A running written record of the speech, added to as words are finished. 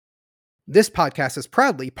This podcast is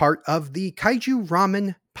proudly part of the Kaiju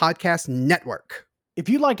Ramen Podcast Network. If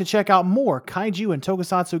you'd like to check out more kaiju and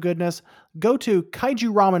tokusatsu goodness, go to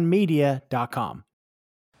kaijuramenmedia.com.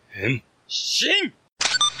 Shin!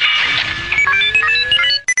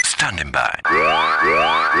 Standing by.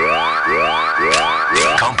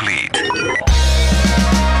 Complete.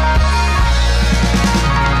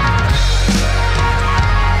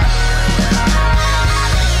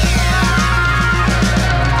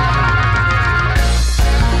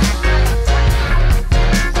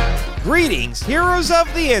 Greetings, heroes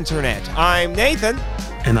of the internet. I'm Nathan.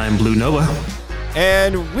 And I'm Blue Nova.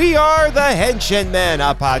 And we are the Henshin Men,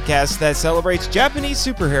 a podcast that celebrates Japanese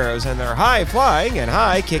superheroes and their high-flying and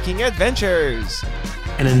high-kicking adventures.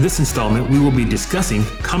 And in this installment, we will be discussing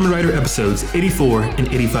Kamen Rider episodes 84 and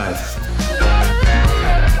 85.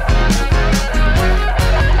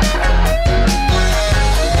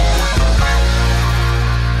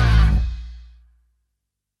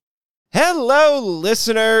 Hello,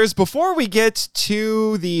 listeners! Before we get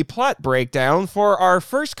to the plot breakdown for our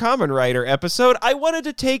first Kamen Rider episode, I wanted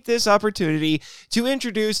to take this opportunity to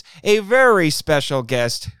introduce a very special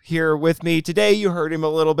guest here with me today. You heard him a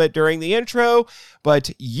little bit during the intro,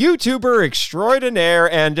 but YouTuber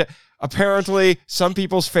extraordinaire and apparently some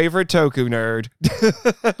people's favorite Toku nerd,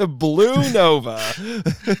 Blue Nova.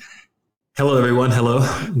 Hello, everyone. Hello.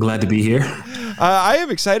 Glad to be here. I am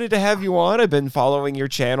excited to have you on. I've been following your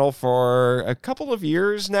channel for a couple of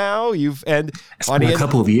years now. It's been a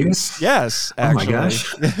couple of years? Yes, actually. Oh my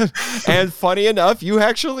gosh. And funny enough, you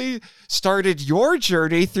actually started your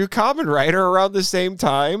journey through Kamen Rider around the same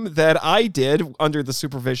time that I did under the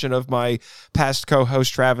supervision of my past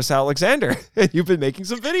co-host, Travis Alexander. You've been making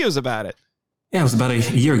some videos about it. Yeah, it was about a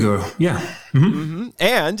year ago. Yeah. Mm-hmm.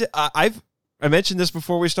 And I mentioned this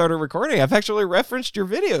before we started recording. I've actually referenced your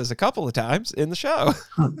videos a couple of times in the show.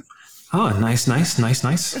 Oh, nice.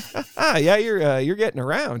 Yeah, you're getting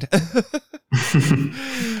around.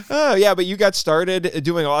 Oh, yeah, but you got started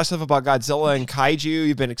doing all that stuff about Godzilla and Kaiju.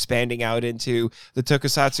 You've been expanding out into the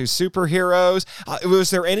Tokusatsu superheroes.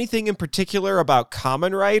 Was there anything in particular about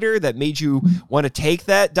Kamen Rider that made you want to take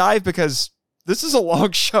that dive? Because this is a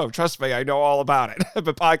long show. Trust me, I know all about it. I've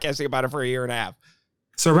been podcasting about it for a year and a half.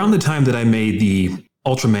 So around the time that I made the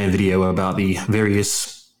Ultraman video about the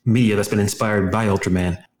various media that's been inspired by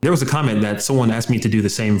Ultraman, there was a comment that someone asked me to do the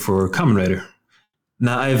same for Kamen Rider.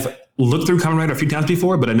 Now, I've looked through Kamen Rider a few times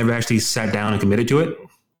before, but I never actually sat down and committed to it.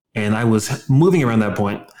 And I was moving around that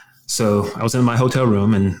point. So I was in my hotel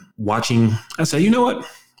room and watching. I said, you know what?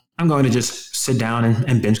 I'm going to just sit down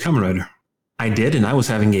and binge Kamen Rider. I did, and I was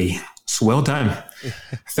having a swell time. I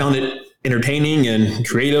found it entertaining and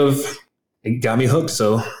creative. It got me hooked,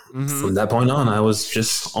 so from that point on, I was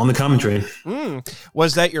just on the Kamen train.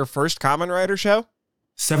 Was that your first Kamen Rider show?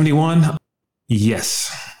 71?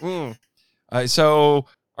 Yes. So,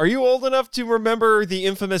 are you old enough to remember the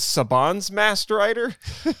infamous Saban's Masked Rider?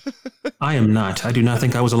 I am not. I do not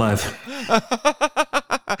think I was alive.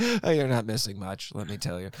 You're not missing much, let me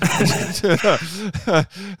tell you.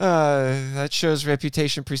 That show's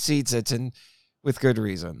reputation precedes it, and with good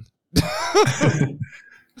reason.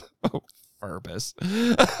 Oh, Furbus.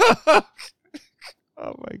 Oh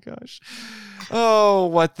my gosh. Oh,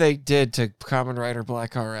 what they did to Kamen Rider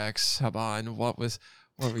Black RX. Saban, what were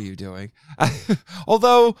you doing?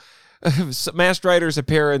 Although Masked Rider's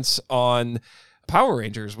appearance on Power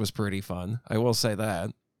Rangers was pretty fun. I will say that.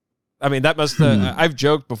 I mean, that must I've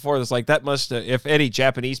joked before this, like that must if any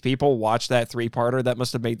Japanese people watch that 3-parter, that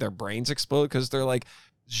must have made their brains explode because they're like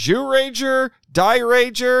Zyuranger, Die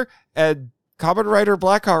Ranger, and Kamen Rider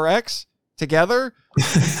Black RX together?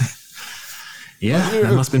 Yeah,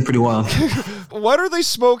 that must have been pretty wild. What are they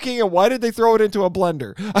smoking and why did they throw it into a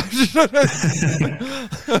blender?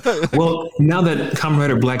 Well, now that Kamen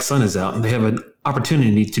Rider Black Sun is out, they have an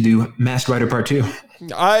opportunity to do Masked Rider Part 2.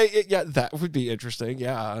 Yeah, that would be interesting.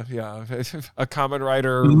 Yeah. A Kamen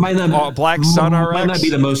Rider Black Sun RX.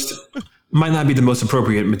 Might not be the most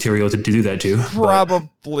appropriate material to do that to.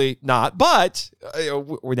 Probably not, but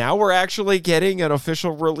now we're actually getting an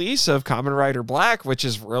official release of Kamen Rider Black, which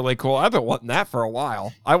is really cool. I've been wanting that for a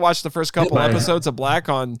while. I watched the first couple episodes of Black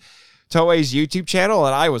on Toei's YouTube channel,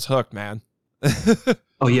 and I was hooked, man.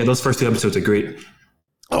 Oh yeah, those first 2 episodes are great.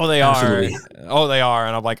 Oh, they Absolutely. are. Oh, they are.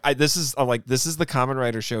 And I'm like, this is the Kamen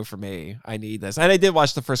Rider show for me. I need this. And I did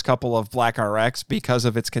watch the first couple of Black RX because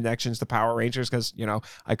of its connections to Power Rangers. Because,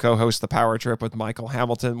 I co-host the Power Trip with Michael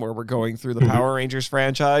Hamilton, where we're going through the Power Rangers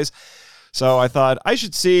franchise. So I thought I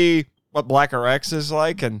should see what Black RX is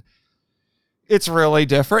like. And it's really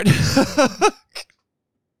different.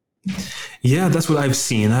 Yeah, that's what I've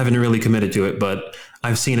seen. I haven't really committed to it, but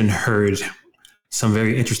I've seen and heard some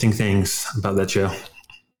very interesting things about that show.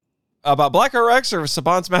 About Black RX or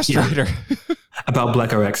Saban's Master Rider? About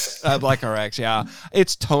Black RX. Black RX, yeah.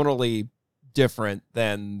 It's tonally different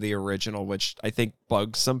than the original, which I think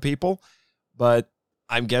bugs some people, but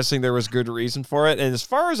I'm guessing there was good reason for it. And as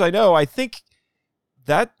far as I know, I think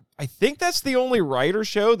that's the only Rider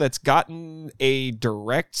show that's gotten a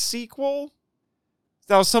direct sequel.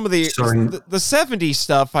 Now, some of the 70s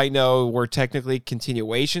stuff I know were technically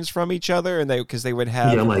continuations from each other, and because they would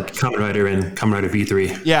have like Kamen Rider and Kamen Rider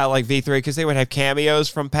V3. Yeah, like V3, because they would have cameos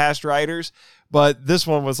from past Riders. But this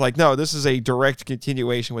one was like, no, this is a direct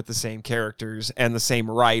continuation with the same characters and the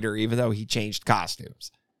same Rider, even though he changed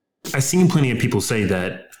costumes. I've seen plenty of people say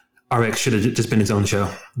that RX should have just been its own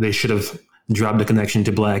show. They should have dropped the connection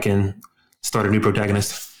to Black and started a new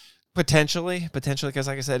protagonist. Potentially, because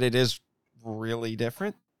like I said, it is really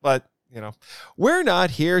different. But, we're not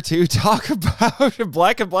here to talk about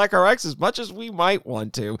Black and Black RX as much as we might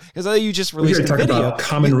want to, because I know you just released a video. About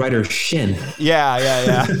Kamen Rider Shin.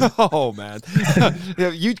 Yeah. Oh man,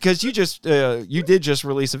 you did just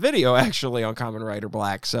release a video actually on Kamen Rider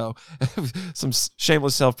Black, so some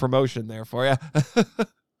shameless self promotion there for you.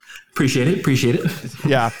 Appreciate it.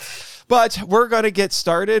 Yeah. But we're going to get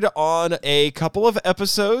started on a couple of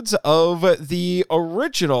episodes of the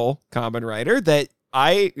original Kamen Rider that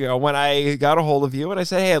when I got a hold of you and I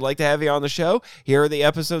said, hey, I'd like to have you on the show. Here are the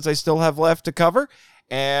episodes I still have left to cover.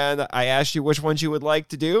 And I asked you which ones you would like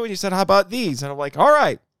to do. And you said, how about these? And I'm like, all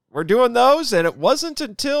right, we're doing those. And it wasn't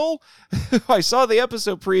until I saw the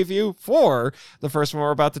episode preview for the first one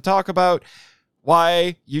we're about to talk about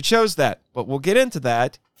why you chose that. But we'll get into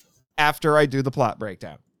that after I do the plot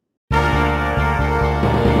breakdown.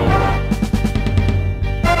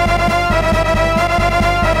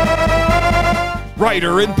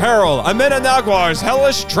 Rider in Peril, Amena Nagwar's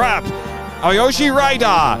Hellish Trap, Aoyoshi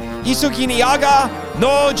Raida, Isuki Niyaga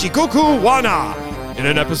no Jikuku Wana. In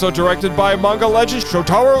an episode directed by manga legend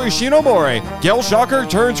Shotaro Ishinomori, Gale Shocker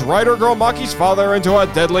turns Rider Girl Maki's father into a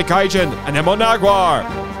deadly kaijin, Anemo Nagwar.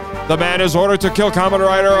 The man is ordered to kill Kamen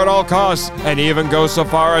Rider at all costs, and even goes so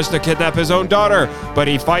far as to kidnap his own daughter, but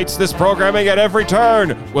he fights this programming at every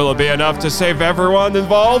turn. Will it be enough to save everyone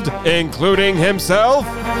involved, including himself?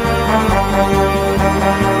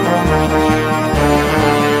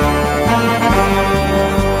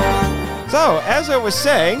 So, as I was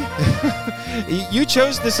saying, you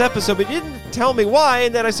chose this episode, but you didn't tell me why,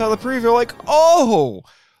 and then I saw the preview like, oh,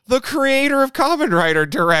 the creator of Kamen Rider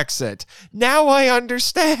directs it. Now I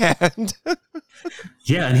understand.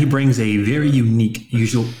 Yeah, and he brings a very unique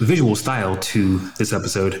visual style to this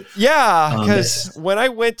episode. Yeah, because when I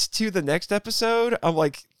went to the next episode, I'm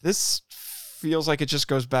like, this feels like it just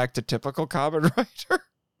goes back to typical Kamen Rider.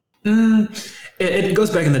 It goes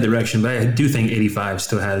back in that direction, but I do think 85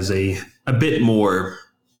 still has a bit more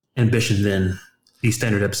ambition than the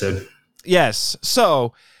standard episode. Yes.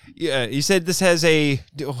 So, you said this has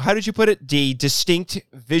how did you put it? The distinct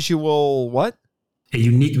visual what? A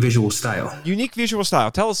unique visual style. Unique visual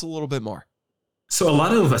style. Tell us a little bit more. So a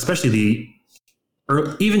lot of, especially the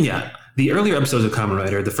earlier episodes of Kamen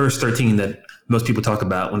Rider, the first 13 that most people talk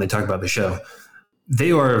about when they talk about the show,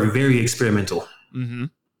 they are very experimental. Mm-hmm.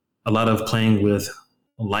 A lot of playing with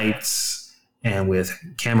lights and with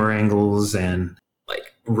camera angles and like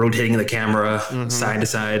rotating the camera side to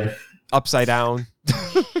side. Upside down.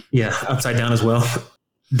 Yeah, upside down as well.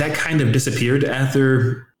 That kind of disappeared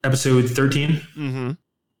after episode 13. Mm-hmm.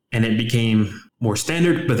 And it became more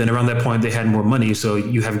standard, but then around that point they had more money, so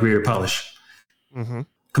you have greater polish. Mm-hmm.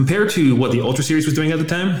 Compared to what the Ultra series was doing at the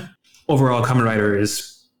time, overall Kamen Rider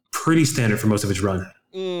is pretty standard for most of its run.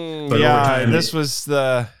 But yeah, time, this was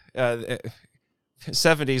the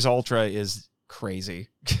 70s Ultra is crazy.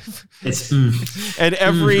 It's and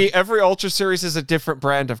every Ultra series is a different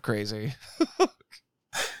brand of crazy.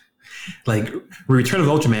 Like Return of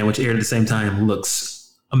Ultraman, which aired at the same time,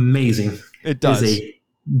 looks amazing. It does. It's a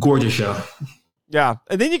gorgeous show. Yeah,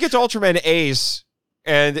 and then you get to Ultraman Ace,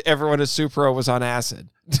 and everyone at Supro was on acid.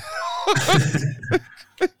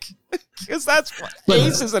 Because that's what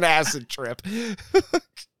Ace is an acid trip.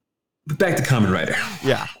 Back to Kamen Rider.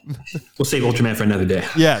 Yeah. We'll save Ultraman for another day.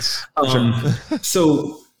 Yes. Sure.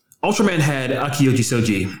 So Ultraman had Akiyoji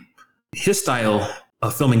Soji. His style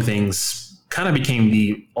of filming things kind of became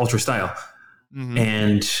the Ultra style. Mm-hmm.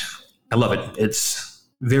 And I love it. It's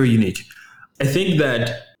very unique. I think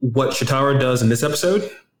that what Shotaro does in this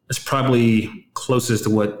episode is probably closest to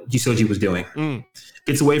what Jisoji was doing.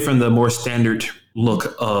 Gets away from the more standard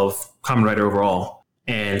look of Kamen Rider overall.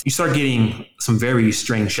 And you start getting some very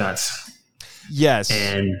strange shots. Yes.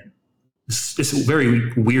 And It's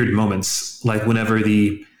very weird moments, like whenever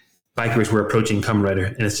the bikers were approaching Kamen Rider,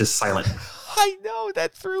 and it's just silent. I know,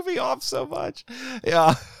 that threw me off so much.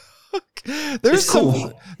 Yeah. There's It's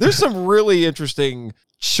cool. some really interesting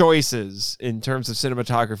choices in terms of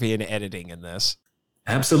cinematography and editing in this.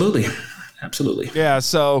 Absolutely. Yeah,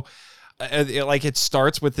 so like it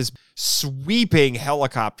starts with this sweeping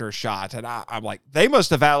helicopter shot, and I'm like, they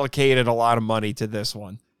must have allocated a lot of money to this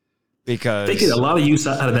one because They get a lot of use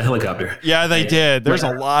out of the helicopter. yeah, they did. There's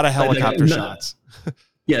a lot of helicopter shots.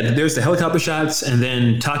 Yeah, there's the helicopter shots, and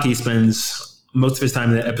then Taki spends most of his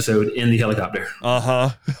time in the episode in the helicopter.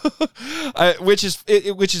 Which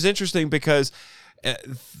is interesting because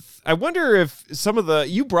I wonder if some of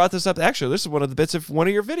you brought this up. Actually, this is one of the bits of one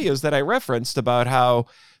of your videos that I referenced about how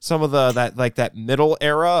some of that middle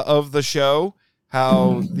era of the show,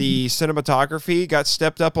 how the cinematography got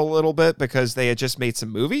stepped up a little bit because they had just made some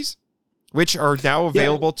movies, which are now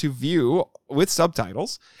available to view with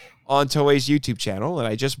subtitles on Toei's YouTube channel. And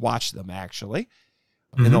I just watched them actually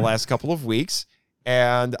in the last couple of weeks.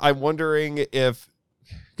 And I'm wondering if,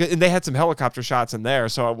 and they had some helicopter shots in there.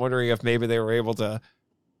 So I'm wondering if maybe they were able to,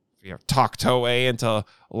 talk Toei into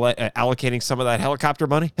allocating some of that helicopter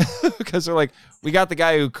money because they're like, we got the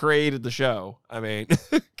guy who created the show. I mean,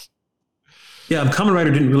 yeah, Kamen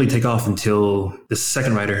Rider didn't really take off until the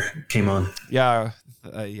second Rider came on. yeah.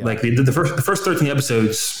 Like the first 13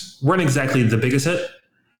 episodes weren't exactly the biggest hit,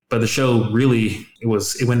 but the show really,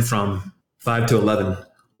 it went from 5 to 11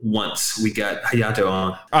 once we got Hayato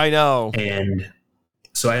on. I know. And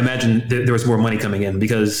so I imagine there was more money coming in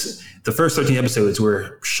because the first 13 episodes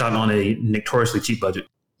were shot on a notoriously cheap budget.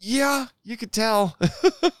 Yeah, you could tell.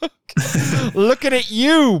 Looking at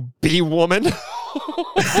you, B-woman.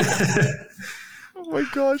 Oh my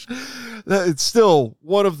gosh. It's still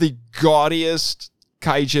one of the gaudiest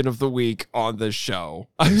kaijin of the week on this show.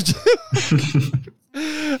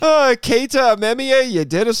 Keita Memia, you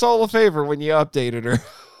did us all a favor when you updated her.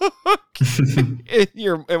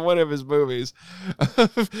 in one of his movies,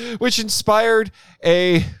 which inspired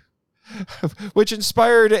a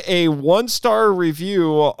 1-star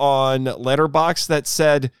review on Letterboxd that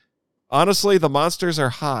said, honestly, the monsters are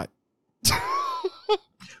hot.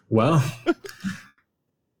 Well,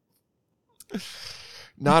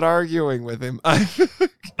 not arguing with him.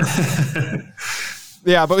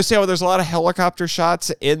 Yeah, but we see how there's a lot of helicopter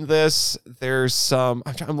shots in this. There's some,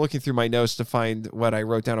 I'm looking through my notes to find what I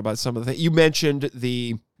wrote down about some of the things. You mentioned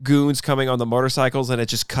the goons coming on the motorcycles, and it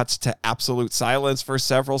just cuts to absolute silence for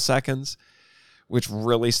several seconds, which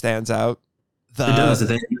really stands out. it does.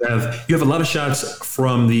 You have a lot of shots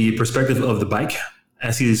from the perspective of the bike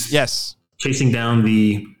as he's chasing down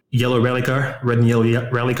the yellow rally car, red and yellow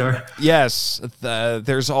rally car. Yes.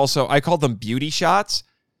 There's also, I call them beauty shots.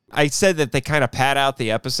 I said that they kind of pad out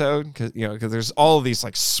the episode because there's all of these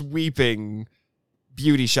like sweeping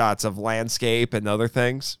beauty shots of landscape and other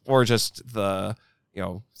things, or just the,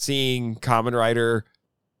 seeing Kamen Rider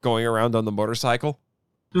going around on the motorcycle.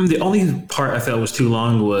 The only part I felt was too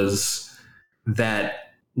long was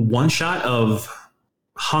that one shot of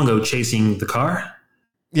Hongo chasing the car.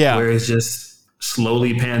 Yeah. Where it just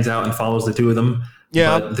slowly pans out and follows the two of them.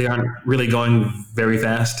 Yeah. But they aren't really going very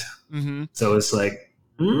fast. Mm-hmm. So it's like,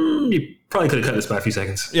 you probably could have cut this by a few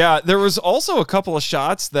seconds. Yeah, there was also a couple of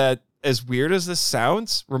shots that, as weird as this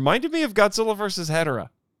sounds, reminded me of Godzilla vs. Hedorah.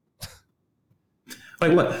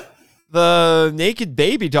 Like what? The naked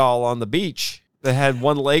baby doll on the beach that had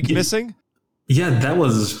one leg missing. Yeah, that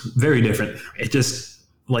was very different. It just,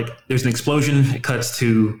 like, there's an explosion, it cuts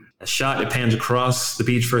to a shot, it pans across the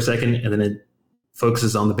beach for a second, and then it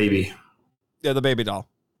focuses on the baby. Yeah, the baby doll.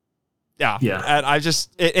 Yeah. Yeah.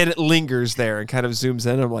 And it lingers there and kind of zooms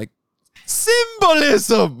in. I'm like,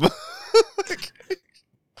 symbolism.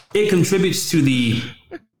 It contributes to the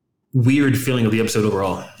weird feeling of the episode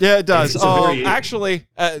overall. Yeah, it does. It's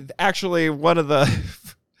actually, one of the,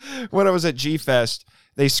 when I was at G-Fest,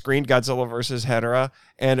 they screened Godzilla vs. Hedorah,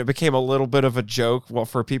 and it became a little bit of a joke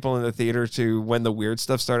for people in the theater to, when the weird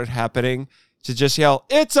stuff started happening, to just yell,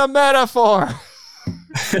 "It's a metaphor."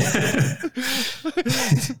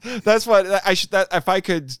 That's what I should. That if I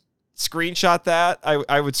could screenshot that,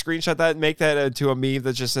 I would screenshot that and make that into a meme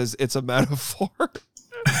that just says "It's a metaphor."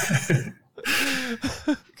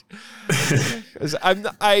 I'm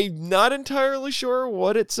not entirely sure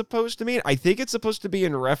what it's supposed to mean. I think it's supposed to be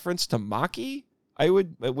in reference to Maki. It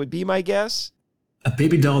would be my guess. A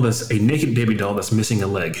naked baby doll that's missing a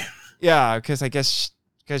leg. Yeah, because I guess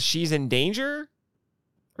because she's in danger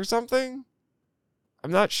or something.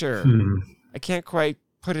 I'm not sure. I can't quite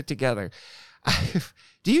put it together.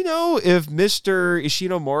 Do you know if Mr.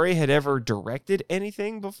 Ishinomori had ever directed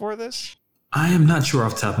anything before this? I am not sure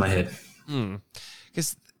off the top of my head.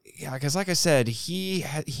 Because like I said, he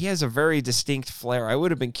has a very distinct flair. I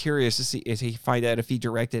would have been curious to see if he find out if he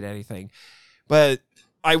directed anything, but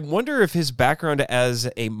I wonder if his background as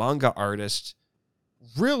a manga artist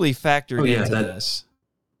really factored into this.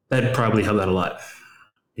 That probably helped out a lot.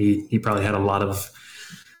 He probably had a lot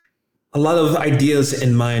of ideas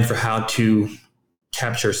in mind for how to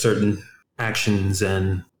capture certain actions,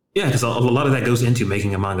 and because a lot of that goes into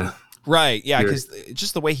making a manga. Right, yeah, because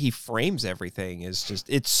just the way he frames everything is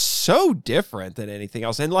it's so different than anything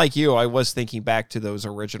else. And like you, I was thinking back to those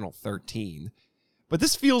original 13, but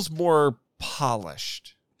this feels more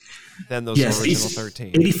polished than those original 13.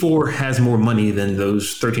 84 has more money than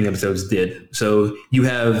those 13 episodes did. So you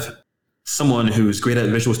have someone who's great at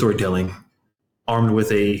visual storytelling, armed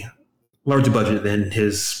with a larger budget than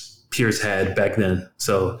his peers had back then.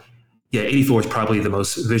 So 84 is probably the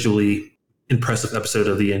most visually impressive episode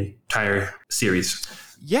of the entire series.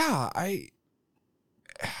 Yeah, I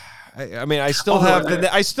mean, I still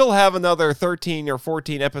have another 13 or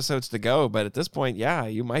 14 episodes to go, but at this point, yeah,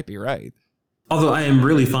 you might be right. Although I am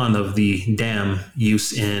really fond of the dam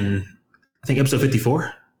use in, I think, episode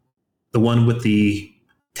 54, the one with the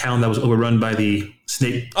town that was overrun by the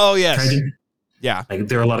snake. Oh yes, kaiju. Yeah. Like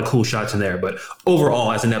there are a lot of cool shots in there, but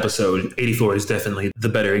overall, as an episode, 84 is definitely the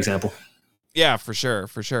better example. Yeah, for sure.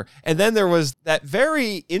 And then there was that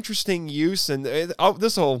very interesting use, and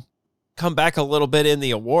this will come back a little bit in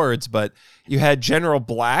the awards, but you had General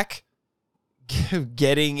Black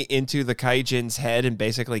getting into the Kaijin's head and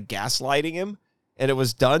basically gaslighting him, and it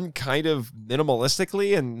was done kind of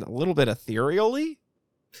minimalistically and a little bit ethereally.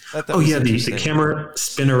 The camera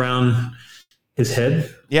spin around his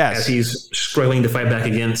head as he's struggling to fight back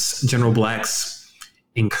against General Black's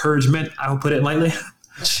encouragement, I'll put it lightly.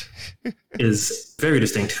 Is very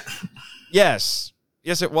distinct. Yes,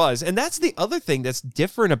 it was. And that's the other thing that's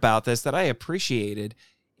different about this that I appreciated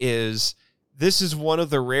is this is one of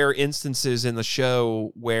the rare instances in the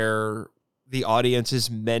show where the audience is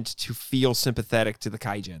meant to feel sympathetic to the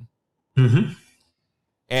Kaijin. Mm-hmm.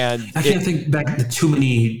 And I can't think back to too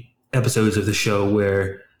many episodes of the show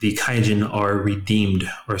where the Kaijin are redeemed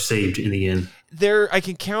or saved in the end. I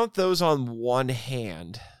can count those on one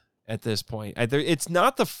hand. At this point, it's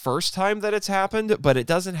not the first time that it's happened, but it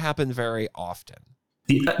doesn't happen very often.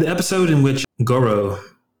 The episode in which Goro,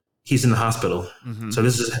 he's in the hospital. Mm-hmm. So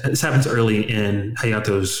this happens early in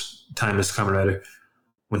Hayato's time as Kamen Rider,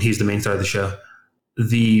 when he's the main star of the show.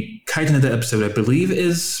 The Kaijin of the episode, I believe,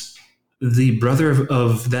 is the brother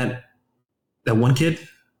of that one kid.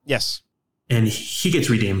 Yes, and he gets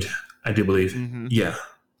redeemed, I do believe. Mm-hmm. Yeah.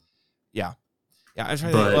 I'm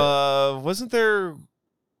trying to think. Wasn't there?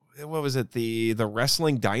 What was it? The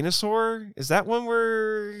wrestling dinosaur? Is that one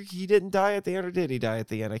where he didn't die at the end, or did he die at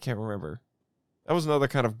the end? I can't remember. That was another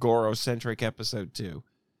kind of Goro-centric episode too.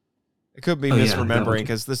 It could be misremembering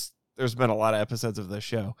because there's been a lot of episodes of this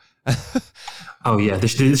show.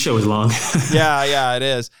 This show is long. yeah, it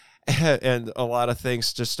is. And a lot of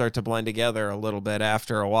things just start to blend together a little bit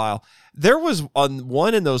after a while. There was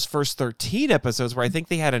one in those first 13 episodes where I think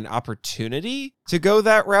they had an opportunity to go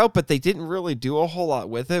that route, but they didn't really do a whole lot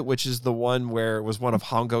with it, which is the one where it was one of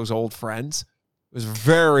Hongo's old friends. It was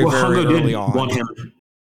very Hongo early on. Want him.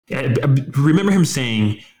 I remember him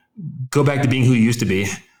saying, "Go back to being who you used to be."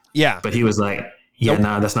 Yeah. But he was like, "Yeah, nope.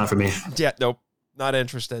 Nah, that's not for me." Yeah, nope, not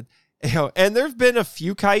interested. And there've been a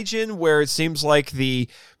few Kaijin where it seems like the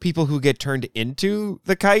people who get turned into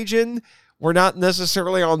the Kaijin were not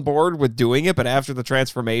necessarily on board with doing it, but after the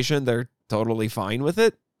transformation, they're totally fine with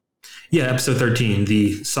it. Yeah, episode 13,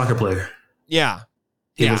 the soccer player. Yeah.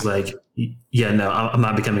 He was like, "Yeah, no, I'm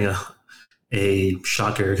not becoming a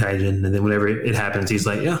shocker Kaijin." And then whenever it happens, he's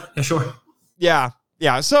like, yeah, sure. Yeah.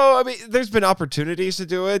 So, I mean, there's been opportunities to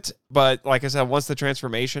do it, but like I said, once the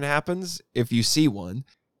transformation happens, if you see one,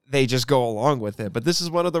 they just go along with it. But this is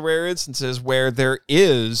one of the rare instances where there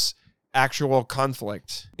is actual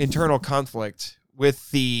conflict, internal conflict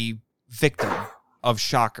with the victim of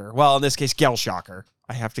Shocker. Well, in this case, Gel Shocker.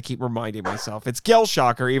 I have to keep reminding myself. It's Gel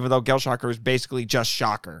Shocker, even though Gel Shocker is basically just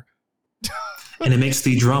Shocker. And it makes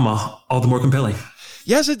the drama all the more compelling.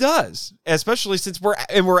 Yes, it does. Especially since we're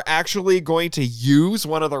actually going to use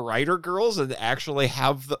one of the writer girls and actually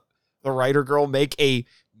have the writer girl make a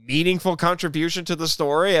meaningful contribution to the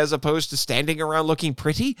story as opposed to standing around looking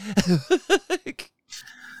pretty.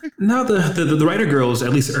 No, the writer girls, at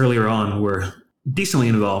least earlier on, were decently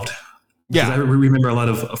involved. Yeah, I remember a lot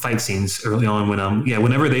of fight scenes early on when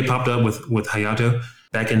whenever they popped up with Hayato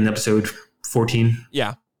back in episode 14.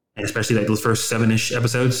 Yeah, and especially like those first 7-ish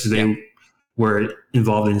episodes, they were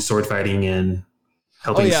involved in sword fighting and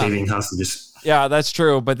helping saving hostages. Yeah, that's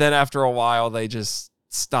true. But then after a while, they just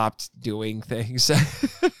stopped doing things.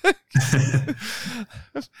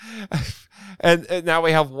 and now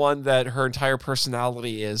we have one that her entire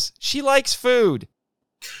personality is she likes food.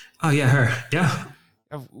 Oh, yeah, her. Yeah.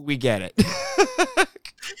 We get it.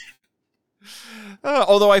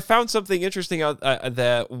 Although I found something interesting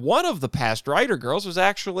that one of the past writer girls was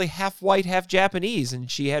actually half white, half Japanese,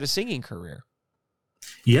 and she had a singing career.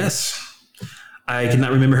 Yes. I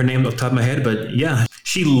cannot remember her name off the top of my head, but yeah,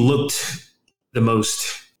 she looked the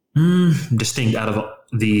most distinct out of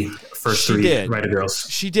the first three writer girls.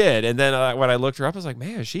 She did. And then when I looked her up, I was like,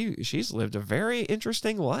 man, she's lived a very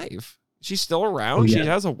interesting life. She's still around. Oh, yeah. She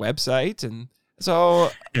has a website. And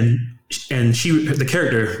so... And she, the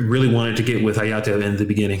character, really wanted to get with Hayato in the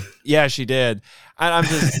beginning. Yeah, she did. And I'm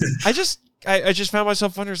just... I just found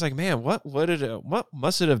myself wondering, like, man, what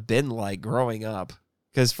must it have been like growing up?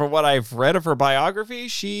 Because from what I've read of her biography,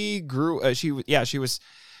 she's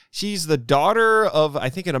the daughter of, I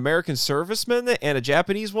think, an American serviceman and a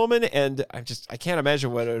Japanese woman. And I can't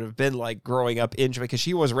imagine what it would have been like growing up in Japan, because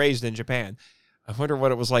she was raised in Japan. I wonder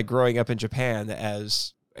what it was like growing up in Japan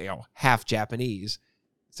as, half Japanese.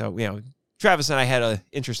 So, Travis and I had an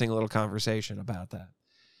interesting little conversation about that.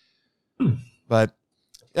 But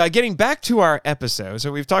getting back to our episode,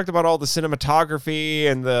 so we've talked about all the cinematography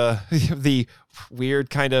and the weird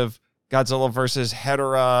kind of Godzilla versus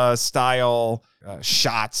Hedorah style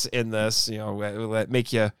shots in this, that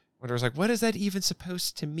make you wonder, like, what is that even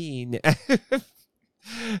supposed to mean?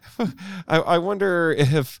 I wonder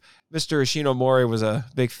if Mr. Ishinomori was a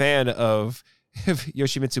big fan of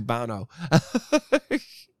Yoshimitsu Banno.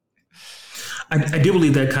 I do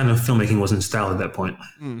believe that kind of filmmaking was in style at that point.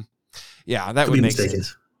 Yeah, that would make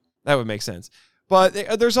sense. That would make sense.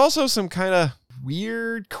 But there's also some kind of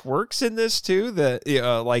weird quirks in this too. That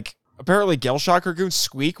like apparently Gelshocker goons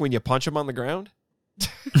squeak when you punch them on the ground.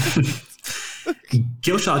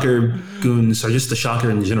 Gelshocker goons are just the shocker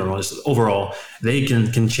in general. Just overall, they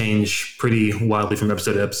can change pretty wildly from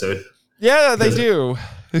episode to episode. Yeah, they do.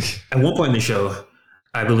 At one point in the show,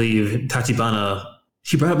 I believe Tachibana,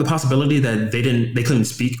 she brought up the possibility that they couldn't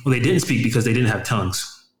speak. Well, they didn't speak because they didn't have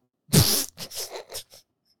tongues.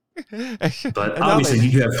 But obviously,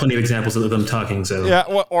 you have plenty of examples of them talking. So yeah,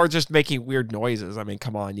 or just making weird noises. I mean,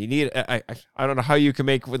 come on, you need. I don't know how you can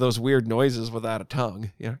make those weird noises without a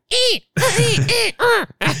tongue.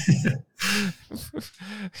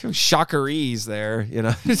 Shockerese there,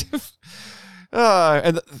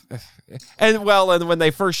 And when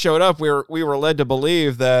they first showed up, we were led to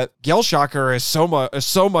believe that Gelshocker is so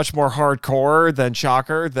much more hardcore than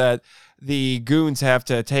Shocker that the goons have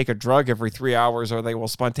to take a drug every 3 hours or they will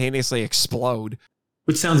spontaneously explode.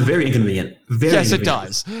 Which sounds very inconvenient. Yes, it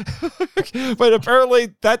does. But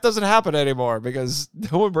apparently that doesn't happen anymore because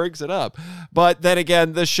no one brings it up. But then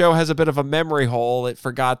again, this show has a bit of a memory hole. It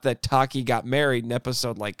forgot that Taki got married in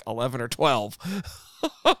episode like 11 or 12.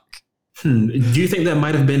 Do you think that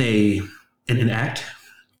might have been an act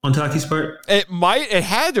on Taki's part? It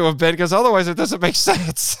had to have been, because otherwise it doesn't make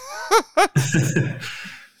sense.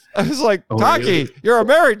 I was like, Taki, really? You're a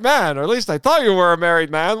married man, or at least I thought you were a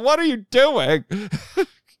married man. What are you doing?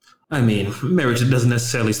 I mean, marriage doesn't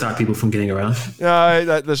necessarily stop people from getting around.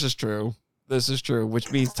 This is true. This is true,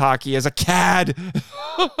 which means Taki is a cad.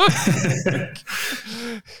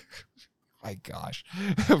 My gosh.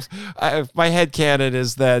 My headcanon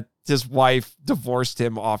is that his wife divorced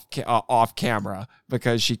him off camera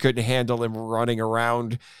because she couldn't handle him running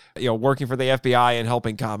around, working for the FBI and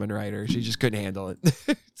helping Kamen Rider. She just couldn't handle it.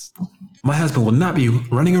 My husband will not be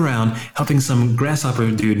running around helping some grasshopper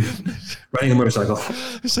dude riding a motorcycle.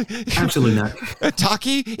 It's like, absolutely not.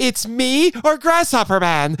 Taki, it's me or Grasshopper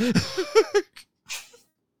Man.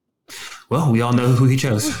 Well, we all know who he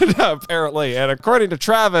chose. Apparently. And according to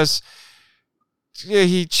Travis,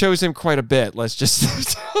 he chose him quite a bit. Let's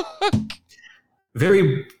just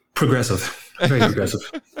very progressive. Very progressive.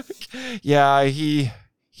 Yeah, he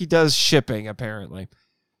does shipping apparently.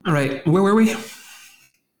 All right, where were we?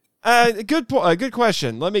 Good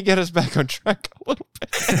question. Let me get us back on track a little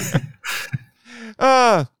bit.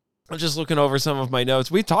 I'm just looking over some of my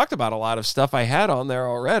notes. We talked about a lot of stuff I had on there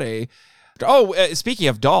already. Oh, speaking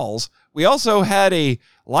of dolls, we also had a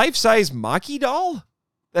life-size Maki doll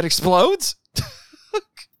that explodes.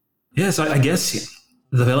 Yeah, so I guess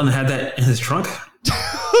the villain had that in his trunk.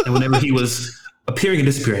 And whenever he was appearing and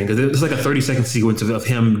disappearing, because there's like a 30-second sequence of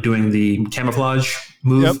him doing the camouflage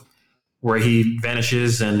move, where he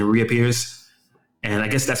vanishes and reappears. And I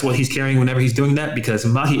guess that's what he's carrying whenever he's doing that, because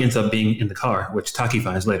Maki ends up being in the car, which Taki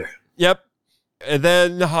finds later. Yep. And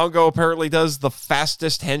then Hongo apparently does the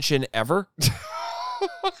fastest henshin ever.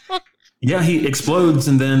 Yeah, he explodes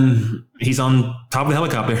and then he's on top of the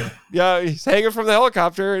helicopter. Yeah, he's hanging from the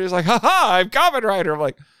helicopter and he's like, haha, I'm Kamen Rider. I'm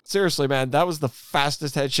like, seriously, man, that was the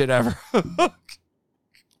fastest head shit ever.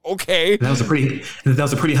 Okay. That was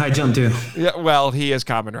a pretty high jump too. Yeah, well, he is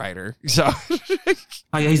Kamen Rider. So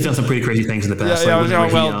Oh yeah, he's done some pretty crazy things in the past.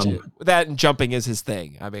 That and jumping is his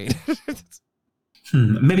thing. I mean,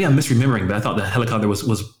 maybe I'm misremembering, but I thought the helicopter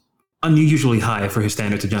was unusually high for his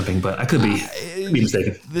standards of jumping, but I could be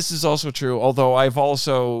mistaken. This is also true, although I've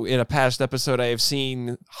also, in a past episode, I have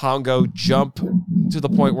seen Hongo jump to the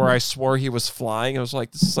point where I swore he was flying. I was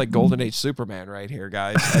like, this is like Golden Age Superman right here,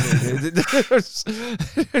 guys.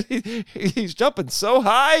 I mean, he's jumping so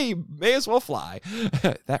high, he may as well fly.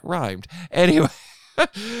 That rhymed. Anyway.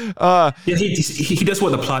 Yeah, he does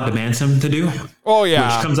what the plot demands him to do. Oh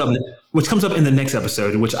yeah, which comes up in the next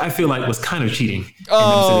episode, which I feel like was kind of cheating.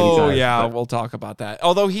 Oh yeah, we'll talk about that.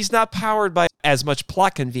 Although he's not powered by as much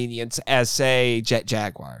plot convenience as, say, Jet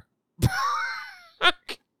Jaguar.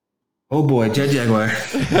 Oh boy, Jet Jaguar.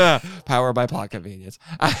 Powered by plot convenience.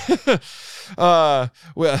 Well,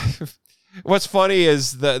 what's funny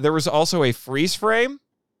is that there was also a freeze frame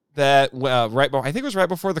that I think it was right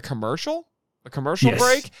before the commercial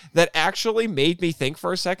break, that actually made me think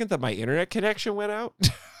for a second that my internet connection went out.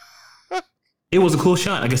 It was a cool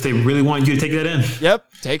shot. I guess they really wanted you to take that in. Yep,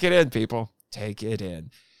 take it in, people. Take it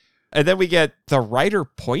in. And then we get the Rider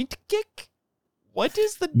point kick. What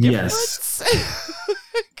is the difference? Yes.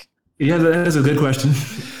 Yeah, that is a good question.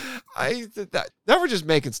 Now we're just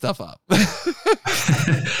making stuff up.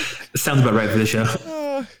 Sounds about right for the show.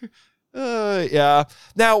 Yeah.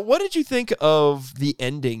 Now, what did you think of the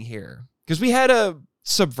ending here? Because we had a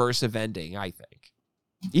subversive ending, I think.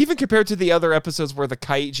 Even compared to the other episodes where the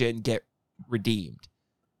Kaijin get redeemed.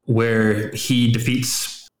 Where he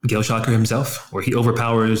defeats Gale Shocker himself, where he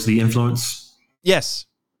overpowers the influence. Yes.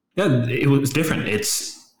 Yeah, it was different.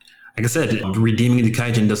 It's, like I said, redeeming the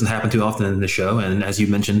Kaijin doesn't happen too often in the show. And as you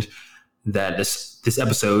mentioned, that this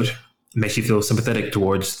episode makes you feel sympathetic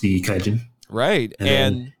towards the Kaijin. Right.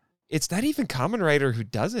 And it's not even Kamen Rider who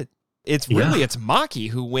does it. It's Maki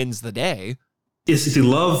who wins the day. It's the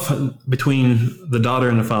love between the daughter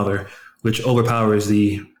and the father, which overpowers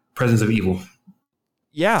the presence of evil.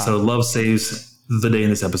 Yeah. So love saves the day in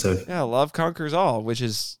this episode. Yeah, love conquers all, which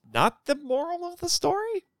is not the moral of the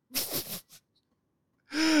story.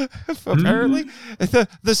 Apparently.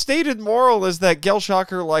 The stated moral is that Gale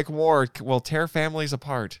Shocker, like war, will tear families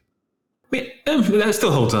apart. I mean, that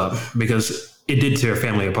still holds up because it did tear a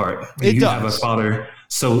family apart. It does. Have a father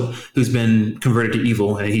who's been converted to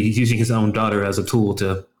evil, and he's using his own daughter as a tool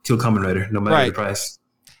to kill Kamen Rider, no matter the price.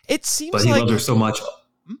 It seems but he loves her so much,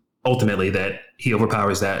 ultimately, that he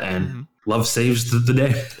overpowers that, and love saves the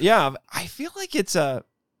day. Yeah, I feel like it's I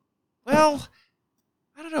don't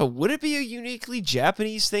know. Would it be a uniquely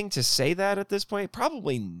Japanese thing to say that at this point?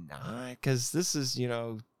 Probably not, because this is,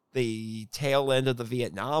 the tail end of the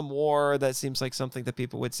Vietnam War. That seems like something that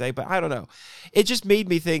people would say, but I don't know. It just made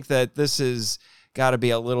me think that this is got to be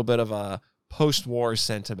a little bit of a post-war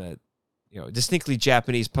sentiment, distinctly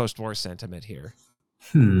Japanese post-war sentiment here.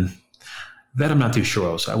 That I'm not too sure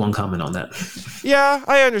of, so I won't comment on that. Yeah,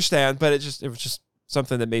 I understand, but it was just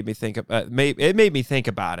something that made me think about. It made me think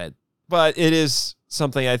about it, but it is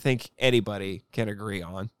something I think anybody can agree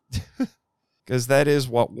on, because that is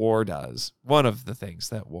what war does. One of the things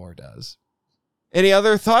that war does. Any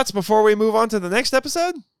other thoughts before we move on to the next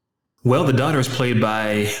episode? Well, the daughter is played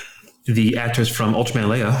by the actress from Ultraman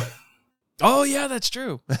Leo. Oh, yeah, that's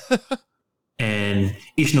true. And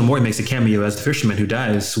Ishinomori makes a cameo as the fisherman who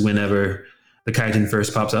dies whenever the Kaijin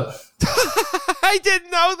first pops up. I didn't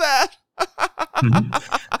know that.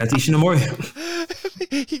 That's Ishinomori.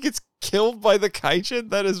 He gets killed by the Kaijin?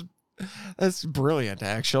 That's brilliant,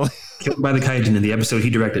 actually. Killed by the Kaijin in the episode he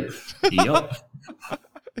directed. Yup.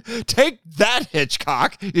 Take that,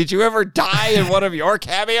 Hitchcock. Did you ever die in one of your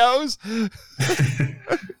cameos?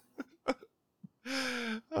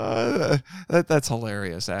 That's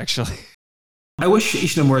hilarious, actually. I wish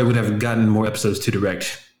Ishinomori would have gotten more episodes to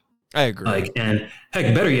direct. I agree. And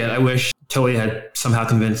heck, better yet, I wish Toei had somehow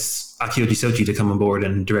convinced Akio Jisoji to come on board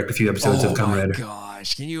and direct a few episodes of Kamen Rider. Oh my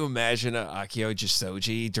gosh, can you imagine Akio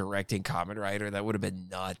Jisoji directing Kamen Rider? That would have been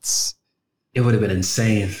nuts. It would have been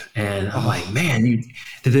insane. And I'm like, man,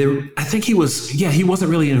 I think he wasn't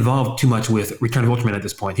really involved too much with Return of Ultraman at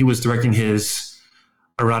this point. He was directing his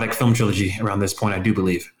erotic film trilogy around this point, I do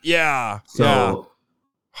believe. Yeah. So, yeah.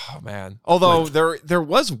 Oh man. Although there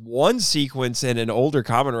was one sequence in an older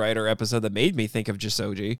Kamen Rider episode that made me think of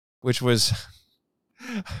Jisoji, which was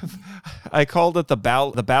I called it the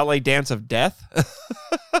ballet dance of death.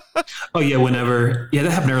 Oh yeah,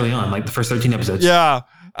 that happened early on, like the first 13 episodes. Yeah,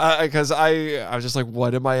 because I was just like,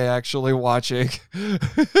 what am I actually watching?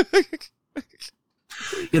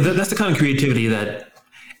 Yeah, that's the kind of creativity that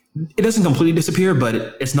it doesn't completely disappear, but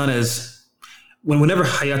it's not as whenever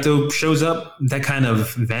Hayato shows up, that kind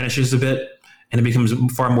of vanishes a bit, and it becomes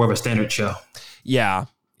far more of a standard show. Yeah,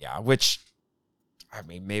 which, I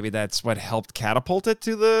mean, maybe that's what helped catapult it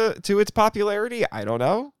to its popularity. I don't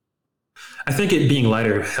know. I think it being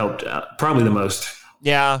lighter helped probably the most.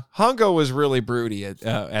 Yeah, Hongo was really broody at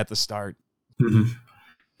the start. Mm-hmm.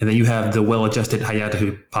 And then you have the well-adjusted Hayato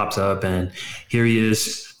who pops up, and here he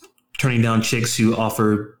is turning down chicks who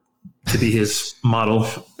offer to be his model.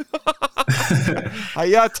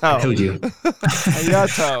 Hayato. I told you.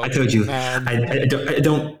 Hayato. I told you.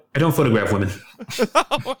 I don't photograph women.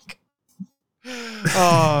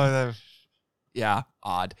 Yeah,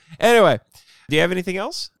 odd. Anyway, do you have anything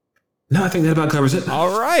else? No, I think that about covers it.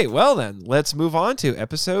 All right. Well, then, let's move on to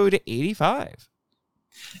episode 85.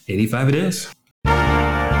 85 it is.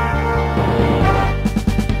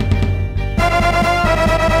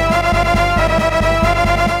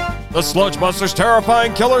 The sludge monster's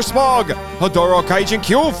terrifying killer Smog. Hadoro Kaijin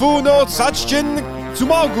Kyofu no Sachijin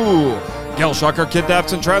Tsumagu. Gelshocker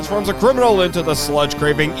kidnaps and transforms a criminal into the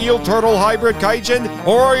sludge-craving eel turtle hybrid Kaijin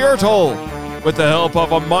Orayurtle. With the help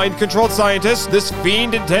of a mind-controlled scientist, this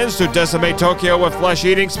fiend intends to decimate Tokyo with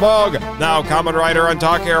flesh-eating Smog. Now Kamen Rider and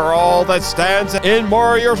Taki are all that stands in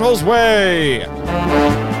Morayurtle's way.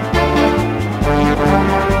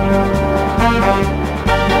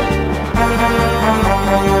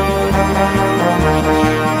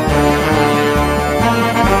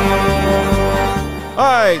 All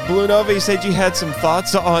right, Blue Nova, you said you had some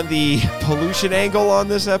thoughts on the pollution angle on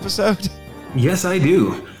this episode? Yes, I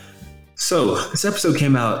do. So, this episode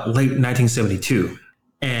came out late 1972,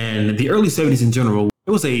 and the early 70s in general,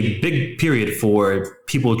 it was a big period for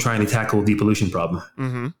people trying to tackle the pollution problem.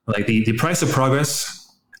 Mm-hmm. Like the price of progress,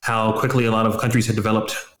 how quickly a lot of countries had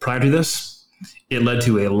developed prior to this, it led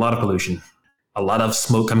to a lot of pollution. A lot of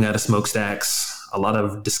smoke coming out of smokestacks, a lot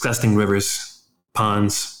of disgusting rivers,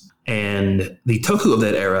 ponds, and the Toku of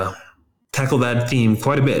that era tackled that theme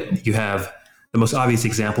quite a bit. You have the most obvious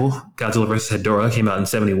example, Godzilla vs. Hedorah, came out in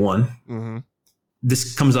 71. Mm-hmm.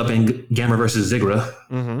 This comes up in Gamera vs. Zigra,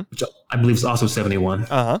 Mm-hmm. which I believe is also 71.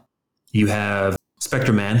 Uh-huh. You have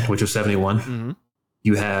Spectre Man, which was 71. Mm-hmm.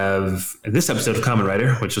 You have this episode of Kamen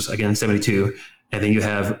Rider, which was, again, 72. And then you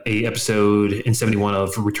have a episode in 71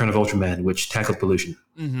 of Return of Ultraman, which tackled pollution.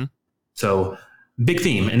 Mm-hmm. So, big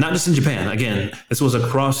theme, and not just in Japan. Again, this was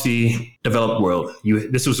across the developed world.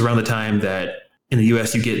 This was around the time that in the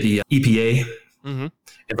U.S. you get the EPA, Mm-hmm.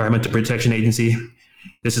 Environmental Protection Agency.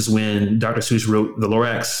 This is when Dr. Seuss wrote The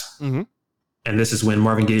Lorax. Mm-hmm. And this is when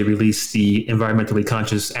Marvin Gaye released the environmentally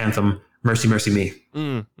conscious anthem, Mercy, Mercy Me.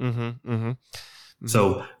 Mm-hmm. Mm-hmm.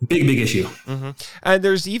 So, big issue. Mm-hmm. And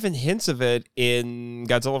there's even hints of it in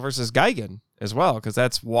Godzilla vs. Gigan as well, because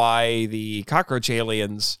that's why the cockroach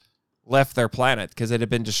aliens left their planet, because it had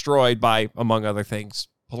been destroyed by, among other things,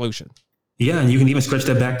 pollution. Yeah, and you can even stretch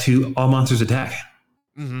that back to All Monsters Attack.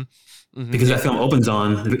 Mm-hmm. Mm-hmm. Because that film opens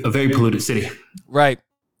on a very polluted city. Right.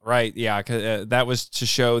 Yeah, that was to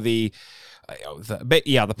show the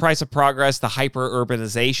price of progress, the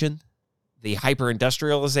hyper-urbanization, the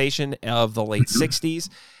hyper-industrialization of the late 60s,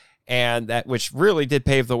 and that which really did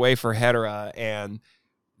pave the way for Hedorah. And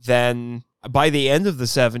then by the end of the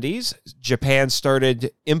 70s, Japan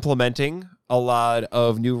started implementing a lot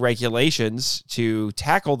of new regulations to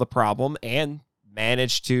tackle the problem and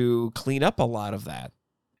managed to clean up a lot of that.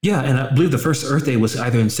 Yeah, and I believe the first Earth Day was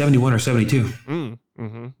either in 71 or 72.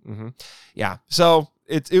 Yeah, so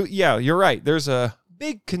yeah, you're right. There's a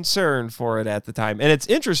big concern for it at the time, and it's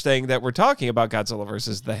interesting that we're talking about Godzilla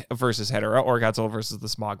versus Hedorah, or Godzilla versus the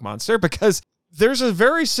Smog Monster, because there's a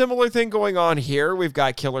very similar thing going on here. We've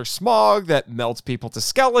got Killer Smog that melts people to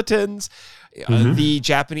skeletons. The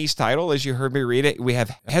Japanese title, as you heard me read it, we have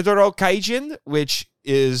Hedoro Kaijin, which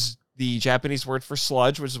is the Japanese word for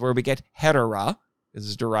sludge, which is where we get Hedorah. This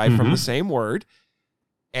is derived from the same word.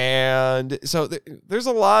 And so there's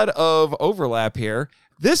a lot of overlap here.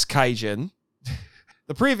 This Kaijin,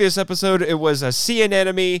 the previous episode, it was a sea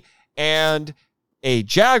anemone and a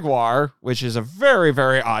jaguar, which is a very,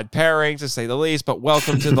 very odd pairing, to say the least. But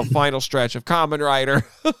welcome to the final stretch of Kamen Rider.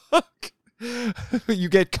 You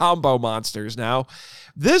get combo monsters now.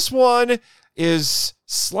 This one is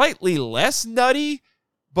slightly less nutty,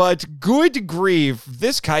 but good grief,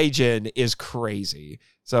 this Kaijin is crazy.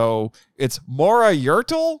 So it's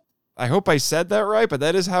Morayurtle. I hope I said that right, but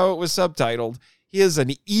that is how it was subtitled. He is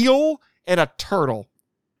an eel and a turtle.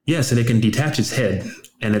 Yes, and it can detach its head.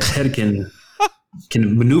 and its head can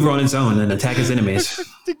maneuver on its own and attack its enemies.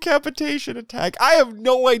 Decapitation attack. I have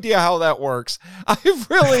no idea how that works. I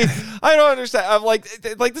don't understand. I'm like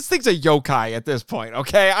this thing's a yokai at this point.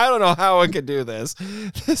 Okay, I don't know how it can do this.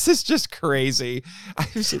 This is just crazy.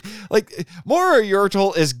 Like Mora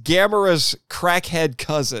Yurtle is Gamera's crackhead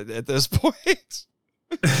cousin at this point.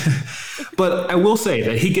 But I will say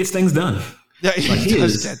that he gets things done. Yeah, he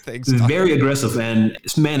does is get things done. Very aggressive, and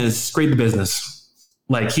this man is straight to business.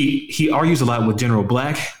 Like he argues a lot with General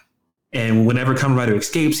Black, and whenever Kamen Rider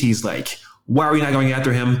escapes, he's like, "Why are we not going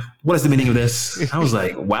after him? What is the meaning of this?" I was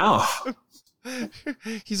like, "Wow."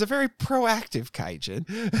 He's a very proactive kaijin.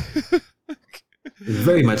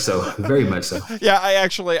 Very much so. Very much so. Yeah,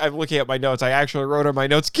 I'm looking at my notes. I actually wrote in my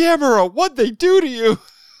notes, Gamera, what'd they do to you?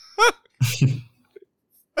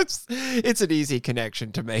 It's an easy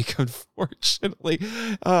connection to make, unfortunately.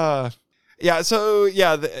 The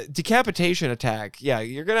decapitation attack. Yeah,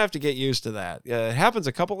 you're going to have to get used to that. It happens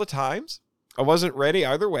a couple of times. I wasn't ready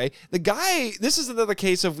either way. This is another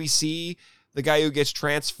case of we see the guy who gets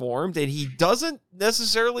transformed, and he doesn't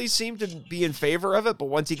necessarily seem to be in favor of it, but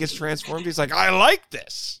once he gets transformed, he's like, I like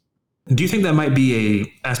this. Do you think that might be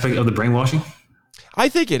a aspect of the brainwashing? I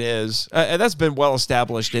think it is. And that's been well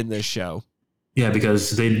established in this show. Yeah,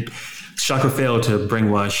 because Shocker failed to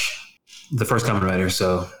brainwash the first Kamen Rider,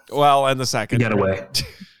 so... Well, and the second. He got away.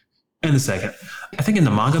 And the second. I think in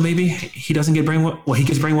the manga, maybe, he doesn't get brainwashed. Well, he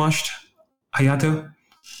gets brainwashed, Hayato,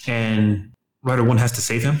 and Rider 1 has to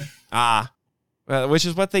save him. Which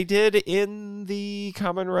is what they did in the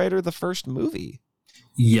Kamen Rider, the first movie.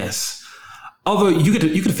 Yes. Although you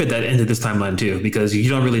could fit that into this timeline, too, because you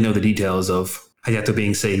don't really know the details of Hayato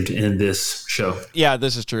being saved in this show. Yeah,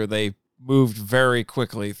 this is true. They moved very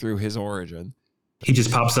quickly through his origin. He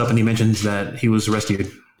just pops up and he mentions that he was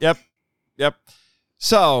rescued. Yep.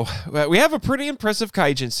 So, we have a pretty impressive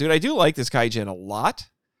kaijin suit. I do like this kaijin a lot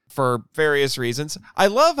for various reasons. I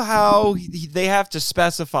love how they have to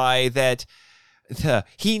specify that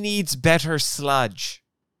he needs better sludge.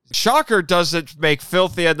 Shocker doesn't make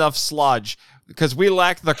filthy enough sludge because we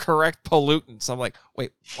lack the correct pollutants. I'm like,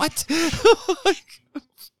 wait, what?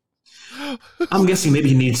 I'm guessing maybe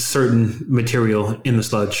he needs certain material in the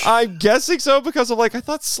sludge. I'm guessing so because I'm like, I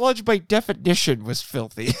thought sludge by definition was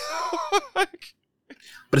filthy. But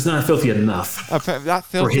it's not filthy enough. Not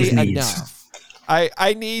filthy enough.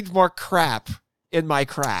 I need more crap in my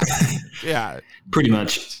crap. Yeah. Pretty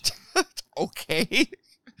much. Okay.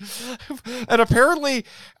 And apparently,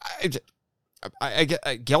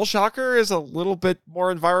 Gel Shocker is a little bit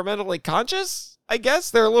more environmentally conscious, I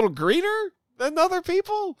guess. They're a little greener than other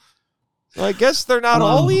people. So I guess they're not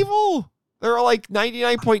all evil. They're all like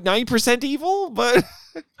 99.9% evil, but...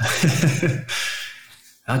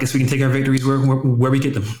 I guess we can take our victories where we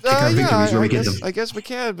get them. I guess we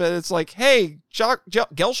can, but it's like, hey,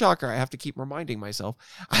 Gel Shocker, I have to keep reminding myself.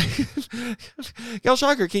 Gel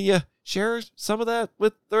Shocker, can you share some of that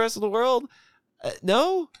with the rest of the world?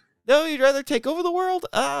 No, you'd rather take over the world?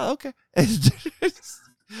 Okay.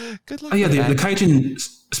 Good luck. Oh yeah, the kaijin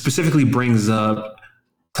specifically brings up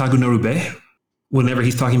Tagunorube. Whenever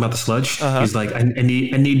he's talking about the sludge, he's like, I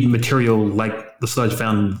need material like the sludge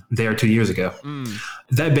found there 2 years ago.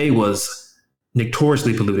 That bay was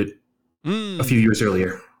notoriously polluted a few years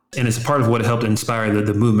earlier. And it's part of what helped inspire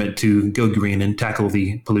the movement to go green and tackle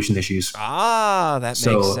the pollution issues. That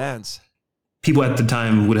makes sense. People at the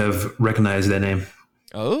time would have recognized that name.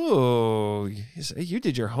 Oh, you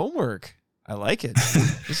did your homework. I like it.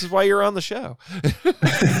 This is why you're on the show.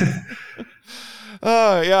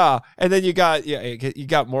 Oh, yeah. And then you got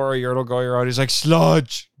Mora Yurtle going around. He's like,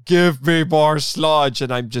 sludge, give me more sludge.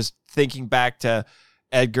 And I'm just thinking back to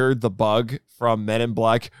Edgar the Bug from Men in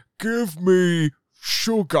Black. Give me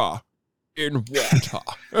sugar in water.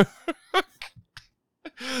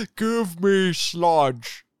 Give me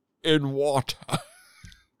sludge in water.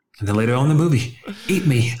 And then later on in the movie, eat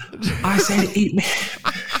me. I said eat me.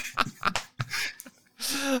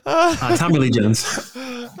 Tommy Lee Jones.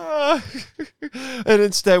 And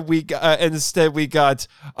instead we got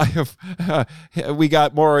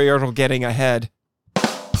Mora Yurtle getting ahead.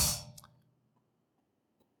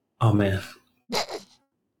 Oh man.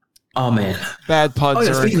 Bad puns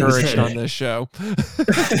are encouraged on this show.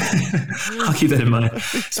 I'll keep that in mind.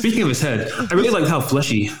 Speaking of his head, I really liked how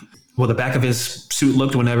fleshy the back of his suit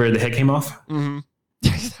looked whenever the head came off. Mm-hmm.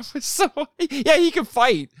 That was he can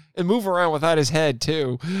fight and move around without his head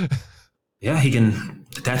too. Yeah, he can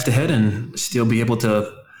attach the head and still be able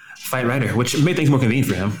to fight Rider, which made things more convenient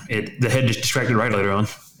for him. The head just distracted Rider later on.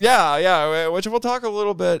 Yeah, which we'll talk a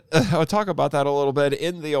little bit. I'll talk about that a little bit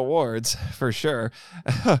in the awards for sure.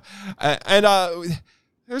 And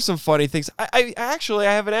there's some funny things. I actually,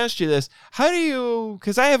 I haven't asked you this. How do you,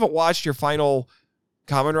 because I haven't watched your final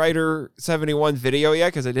Kamen Rider 71 video yet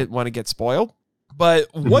because I didn't want to get spoiled. But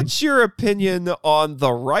what's your opinion on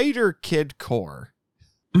the Rider Kid Corps?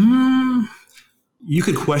 You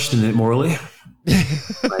could question it morally.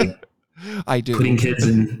 Like, I do. Putting kids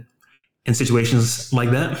in situations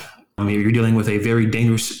like that. I mean, you're dealing with a very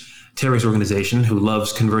dangerous terrorist organization who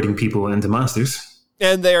loves converting people into monsters.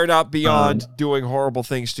 And they are not beyond doing horrible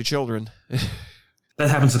things to children. That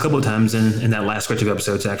happens a couple of times in that last stretch of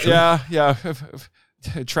episodes, actually. Yeah.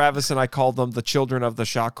 Travis and I called them the children of the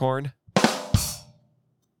Shockhorn.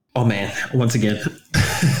 Oh man! Once again.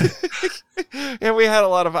 And we had a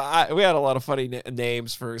lot of funny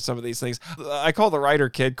names for some of these things. I call the Rider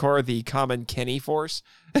Kid Corps the Common Kenny Force.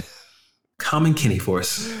 Common Kenny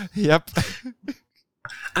Force. Yep.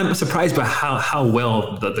 I'm surprised by how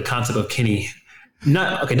well the concept of Kenny,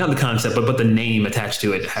 not the concept, but the name attached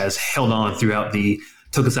to it has held on throughout the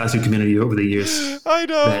Tokusatsu community over the years. I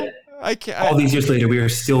know. I can't. All these years later, we are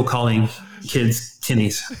still calling kids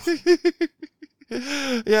Kennies.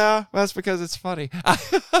 Yeah, that's because it's funny.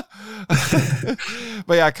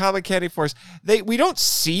 But yeah, Common Kenny Force. We don't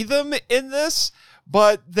see them in this,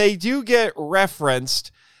 but they do get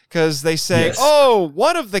referenced because they say, yes. "Oh,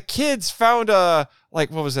 one of the kids found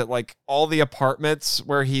what was it? Like all the apartments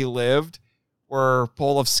where he lived were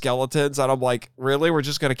full of skeletons." And I'm like, really? We're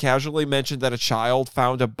just going to casually mention that a child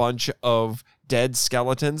found a bunch of dead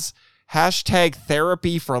skeletons? Hashtag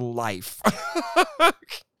therapy for life.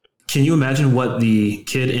 Can you imagine what the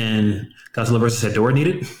kid in Godzilla vs. Hedorah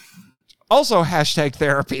needed? Also, hashtag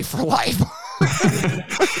therapy for life.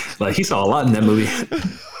 Like, he saw a lot in that movie.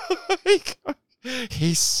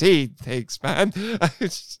 He's seen things, man.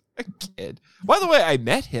 It's a kid. By the way, I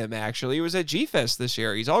met him, actually. He was at G-Fest this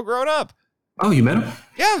year. He's all grown up. Oh, you met him?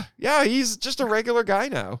 Yeah, he's just a regular guy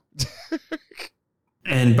now.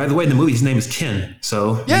 And by the way, in the movie, his name is Ken.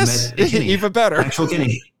 So yes, even better. Actual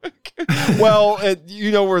Kenny. Well,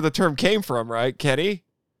 you know where the term came from, right, Kenny?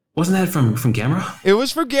 Wasn't that from Gamera? It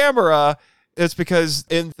was from Gamera. It's because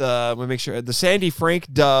in the Sandy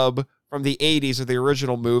Frank dub from the 80s of the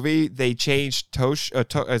original movie, they changed is it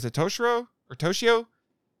Toshiro or Toshio?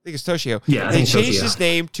 I think it's Toshio. Yeah, they changed his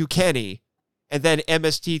name to Kenny. And then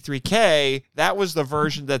MST3K, that was the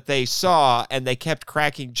version that they saw, and they kept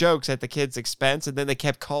cracking jokes at the kids' expense, and then they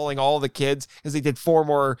kept calling all the kids, because they did 4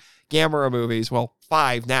 more Gamera movies, well,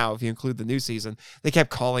 5 now if you include the new season, they kept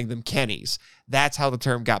calling them Kennys. That's how the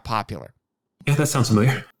term got popular. Yeah, that sounds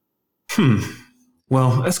familiar.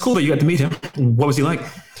 Well, that's cool that you got to meet him. What was he like?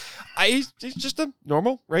 He's just a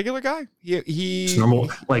normal, regular guy. He's normal.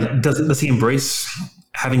 Like, does he embrace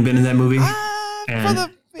having been in that movie?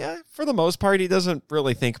 For the most part, he doesn't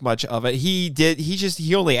really think much of it.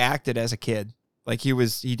 He only acted as a kid. Like he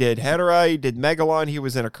did Hedorah, he did Megalon, he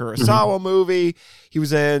was in a Kurosawa movie, he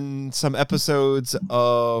was in some episodes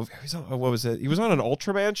of, what was it? He was on an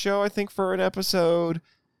Ultraman show, I think, for an episode.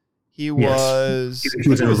 He was in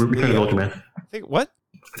Return of Ultraman. I think what?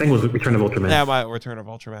 I think it was Return of Ultraman. Yeah, Return of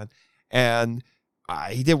Ultraman. And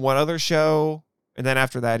he did one other show, and then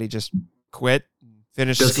after that, he just quit.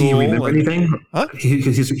 Finished does school. Does he remember anything? Huh?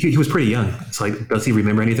 He was pretty young. It's like, does he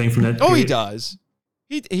remember anything from that? Oh, period? he does.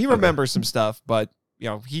 He remembers some stuff, but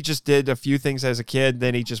he just did a few things as a kid.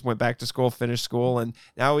 Then he just went back to school, finished school, and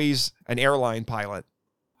now he's an airline pilot.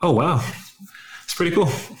 Oh wow, it's pretty cool.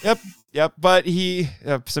 Yep. But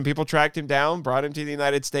some people tracked him down, brought him to the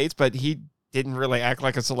United States, but he didn't really act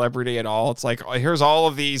like a celebrity at all. It's like, here's all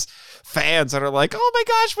of these fans that are like, "Oh my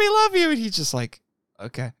gosh, we love you," and he's just like,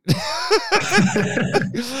 okay.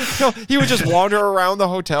 He would just wander around the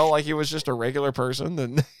hotel like he was just a regular person.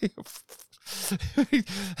 And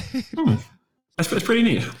That's pretty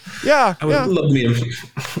neat. Yeah, I would love to meet him.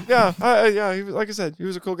 Yeah. He was, like I said, he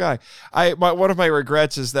was a cool guy. One of my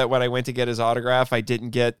regrets is that when I went to get his autograph, I didn't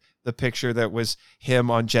get the picture that was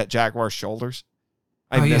him on Jet Jaguar's shoulders.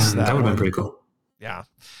 I missed that. That would have been pretty cool. Yeah.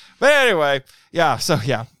 But anyway, yeah. So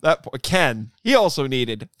yeah, Ken, he also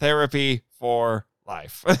needed therapy for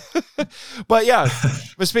life. But yeah,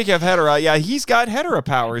 but speaking of Hedorah, yeah, he's got Hedorah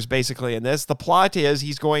powers basically in this. The plot is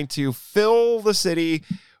he's going to fill the city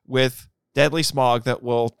with deadly smog that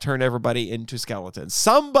will turn everybody into skeletons.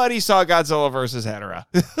 Somebody saw Godzilla versus Hedorah.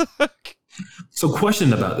 So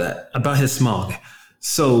question about that, about his smog.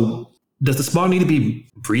 So does the smog need to be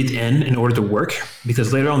breathed in order to work?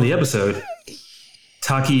 Because later on in the episode,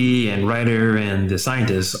 Taki and Ryder and the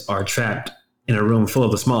scientists are trapped in a room full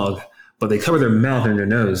of the smog, but they cover their mouth and their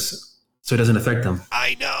nose so it doesn't affect them.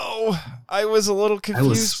 I know. I was a little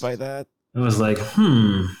confused by that. I was like,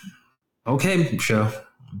 okay, show.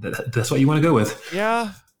 that's what you want to go with.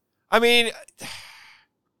 Yeah. I mean,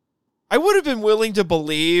 I would have been willing to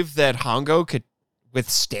believe that Hongo could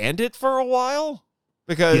withstand it for a while.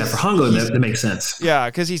 Because for Hongo, that makes sense. Yeah,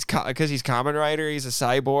 because he's Kamen Rider, he's a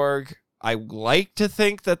cyborg. I like to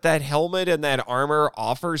think that helmet and that armor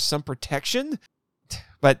offers some protection.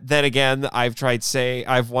 But then again, I've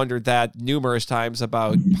wondered that numerous times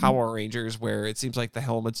about Power Rangers, where it seems like the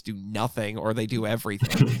helmets do nothing or they do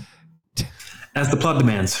everything. As the plot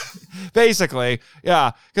demands. Basically,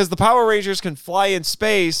 yeah, because the Power Rangers can fly in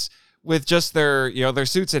space with just their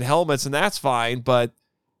suits and helmets, and that's fine, but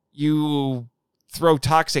you throw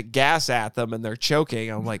toxic gas at them and they're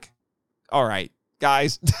choking. I'm like, all right,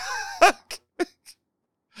 guys.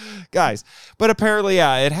 Guys. But apparently,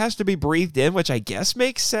 it has to be breathed in, which I guess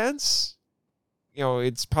makes sense.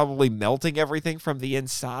 It's probably melting everything from the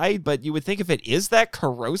inside, but you would think if it is that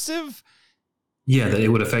corrosive. Yeah, that it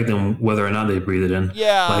would affect them whether or not they breathe it in.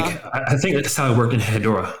 Yeah. Like, I think that's how it worked in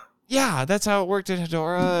Hedorah. Yeah, that's how it worked in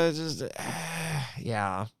Hedorah. Just,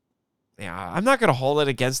 yeah. Yeah, I'm not going to hold it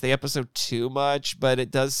against the episode too much, but it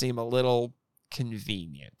does seem a little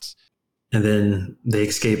convenient. And then they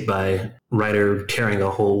escape by Ryder tearing a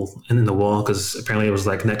hole in the wall because apparently it was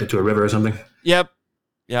like connected to a river or something. Yep.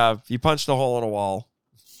 Yeah, you punched a hole in a wall.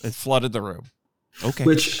 It flooded the room. Okay.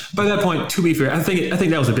 Which, by that point, to be fair, I think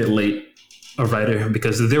that was a bit late of Ryder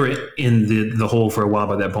because they were in the hole for a while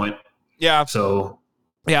by that point. Yeah. So.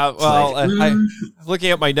 Yeah, well,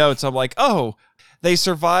 looking at my notes, I'm like, oh, they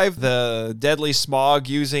survived the deadly smog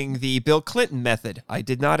using the Bill Clinton method. I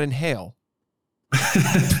did not inhale.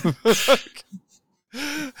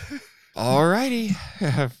 Alrighty.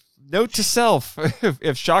 Note to self: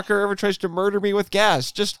 if Shocker ever tries to murder me with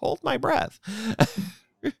gas, just hold my breath.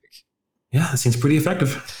 Yeah, that seems pretty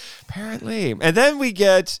effective. Apparently. And then we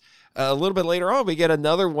get a little bit later on, we get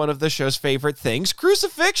another one of the show's favorite things: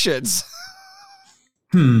 crucifixions.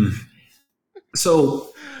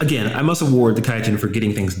 So again, I must award the Kaijin for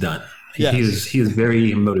getting things done. Yes. He is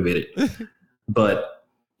very motivated, but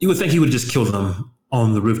you would think he would have just killed them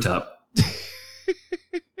on the rooftop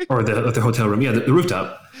or the hotel room. Yeah, the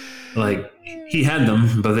rooftop. Like he had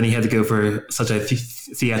them, but then he had to go for such a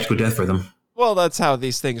theatrical death for them. Well, that's how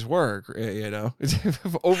these things work, How did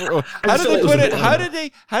they put it?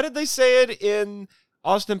 How did they say it in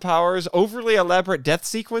Austin Powers? Overly elaborate death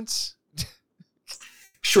sequence.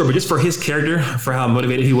 Sure, but just for his character, for how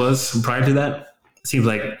motivated he was prior to that, it seems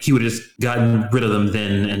like he would have just gotten rid of them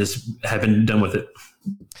then and just have been done with it.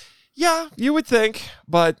 Yeah, you would think,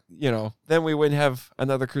 but then we wouldn't have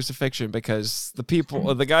another crucifixion because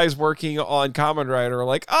the guys working on Kamen Rider are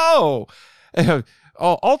like,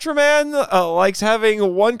 Ultraman likes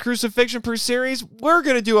having one crucifixion per series. We're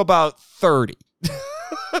gonna do about 30.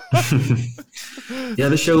 Yeah,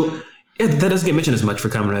 the show that doesn't get mentioned as much for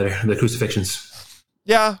Kamen Rider, the crucifixions.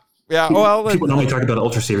 Yeah. People normally talk about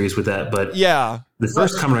Ultra series with that, but the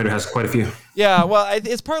first Kamen Rider has quite a few. Yeah, well,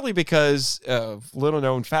 it's partly because little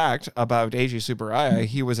known fact about Eiji Tsuburaya,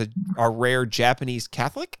 he was a rare Japanese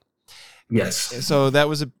Catholic. Yes. So that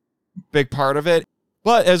was a big part of it.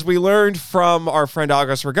 But as we learned from our friend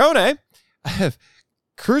August Ragone,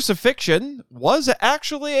 crucifixion was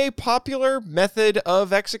actually a popular method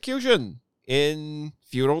of execution in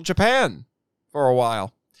feudal Japan for a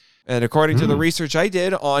while. And according to the research I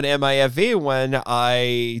did on MIFV when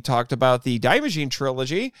I talked about the Daimajin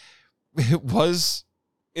trilogy, it was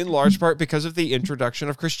in large part because of the introduction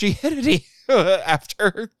of Christianity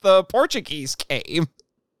after the Portuguese came.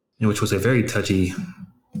 Which was a very touchy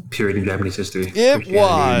period in Japanese history. It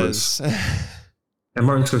was. And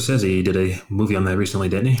Martin Scorsese did a movie on that recently,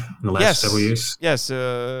 didn't he? In the last several years? Yes.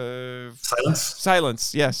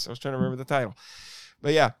 Silence? Yes. I was trying to remember the title.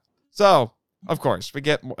 But yeah. So, of course, we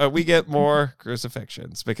get more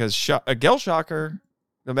crucifixions because Gel Shocker,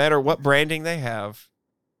 no matter what branding they have,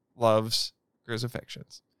 loves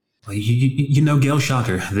crucifixions. Well, Gel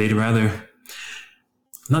Shocker, they'd rather,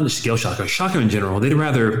 not just Gel Shocker, Shocker in general, they'd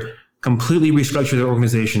rather completely restructure their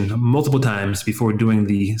organization multiple times before doing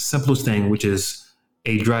the simplest thing, which is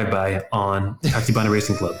a drive-by on Tachibana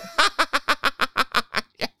Racing Club.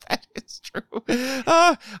 Yeah, that is true.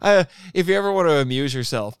 If you ever want to amuse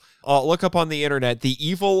yourself, look up on the internet the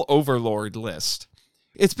Evil Overlord list.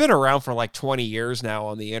 It's been around for like 20 years now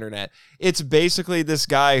on the internet. It's basically this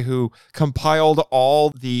guy who compiled all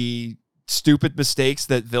the stupid mistakes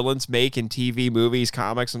that villains make in TV, movies,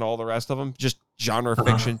 comics, and all the rest of them, just genre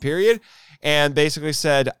fiction, period, and basically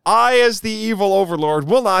said, I, as the evil overlord,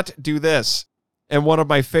 will not do this. And one of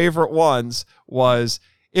my favorite ones was,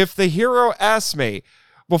 if the hero asks me,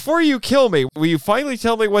 before you kill me, will you finally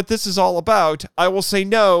tell me what this is all about? I will say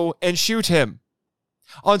no and shoot him.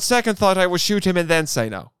 On second thought, I would shoot him and then say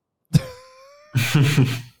no.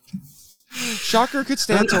 Shocker could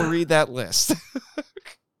stand to read that list.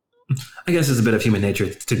 I guess it's a bit of human nature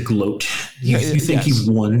to gloat. You think Yes.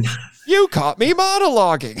 you won. You caught me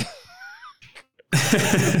monologuing.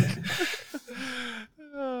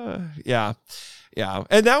 Yeah.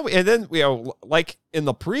 And then, like in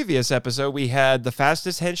the previous episode, we had the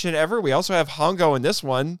fastest henshin ever. We also have Hongo in this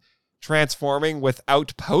one transforming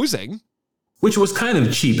without posing. Which was kind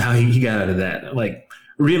of cheap how he got out of that. Like,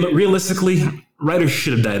 realistically, Ryder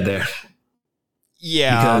should have died there.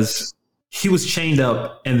 Yeah. Because he was chained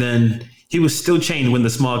up, and then he was still chained when the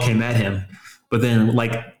smog came at him. But then,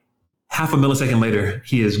 like, half a millisecond later,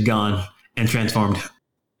 he is gone and transformed.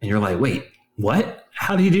 And you're like, wait, what?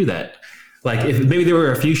 How did he do that? Like, if maybe there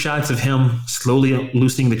were a few shots of him slowly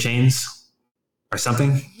loosening the chains or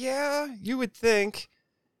something. Yeah, you would think.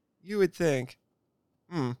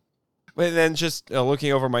 But then just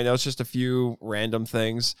looking over my notes, just a few random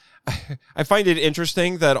things. I find it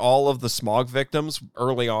interesting that all of the smog victims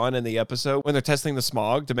early on in the episode, when they're testing the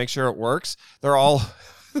smog to make sure it works, they're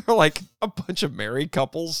like a bunch of married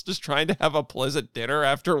couples just trying to have a pleasant dinner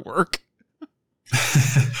after work.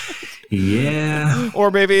 Yeah.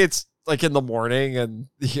 Or maybe it's like in the morning and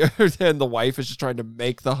the wife is just trying to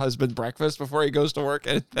make the husband breakfast before he goes to work.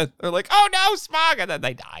 And then they're like, oh no, smog. And then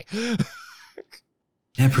they die.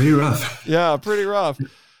 Yeah, pretty rough. Yeah, pretty rough.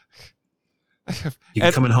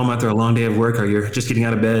 You're coming home after a long day of work, or you're just getting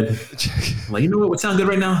out of bed. Like, you know what would sound good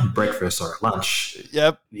right now? Breakfast or lunch.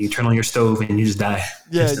 Yep. You turn on your stove and you just die.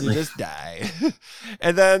 Yeah, instantly. you just die.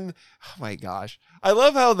 And then, oh my gosh. I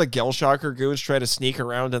love how the Gelshocker goons try to sneak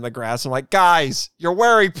around in the grass. I'm like, guys, you're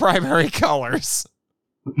wearing primary colors.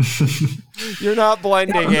 You're not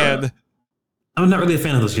blending in. I'm not really a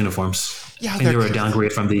fan of those uniforms. Yeah, I think they were a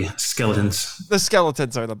downgrade from the skeletons. The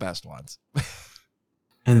skeletons are the best ones.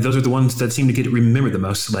 And those are the ones that seem to get remembered the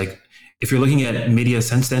most. Like, if you're looking at media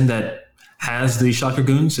since then that has the Shocker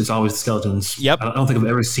goons, it's always the skeletons. Yep. I don't think I've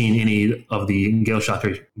ever seen any of the Gale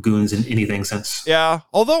Shocker goons in anything since. Yeah,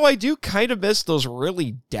 although I do kind of miss those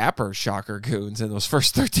really dapper Shocker goons in those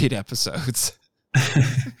first 13 episodes.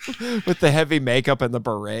 With the heavy makeup and the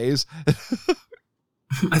berets.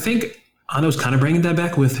 I think Anno's kind of bringing that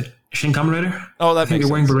back with Shin Kamen Rider. Oh, that I think makes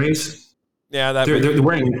they're wearing sense. berets. Yeah, They're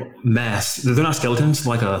wearing masks. They're not skeletons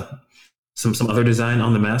like some other design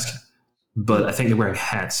on the mask, but I think they're wearing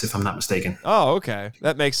hats, if I'm not mistaken. Oh, okay.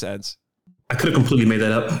 That makes sense. I could have completely made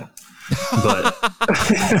that up, but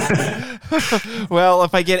Well,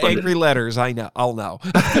 if I get angry letters, I'll know.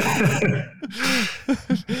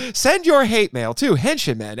 Send your hate mail to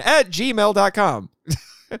henshinmen@gmail.com,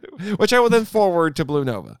 which I will then forward to Blue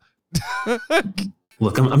Nova.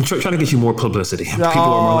 look, I'm trying to get you more publicity. People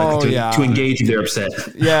are more likely to engage if they're upset.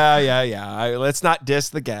 Yeah. Let's not diss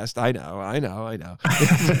the guest. I know.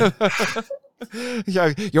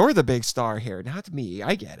 Yeah, you're the big star here, not me.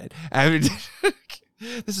 I get it.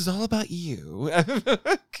 This is all about you.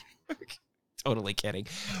 Totally kidding.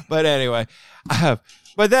 But anyway,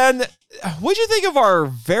 but then what'd you think of our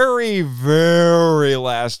very, very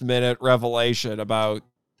last minute revelation about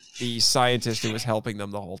the scientist who was helping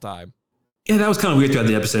them the whole time? Yeah, that was kind of weird throughout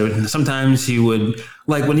the episode. Sometimes he would,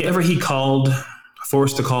 like, whenever he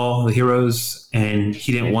forced to call the heroes and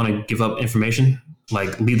he didn't want to give up information,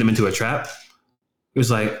 like lead them into a trap, it was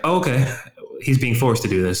like, oh, okay, he's being forced to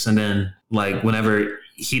do this. And then, like, whenever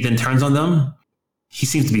he then turns on them, he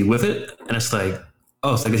seems to be with it. And it's like,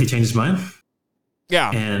 oh, so I guess he changed his mind. Yeah.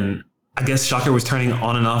 And I guess Shocker was turning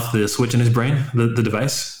on and off the switch in his brain, the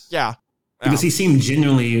device. Yeah. Because he seemed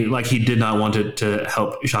genuinely like he did not want to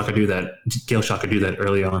help Shocker do that, Gale Shocker do that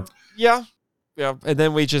early on. Yeah. And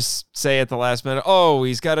then we just say at the last minute, oh,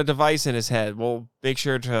 he's got a device in his head. We'll make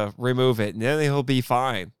sure to remove it, and then he'll be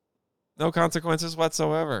fine. No consequences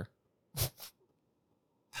whatsoever.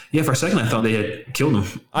 Yeah, for a second I thought they had killed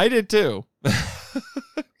him. I did too. I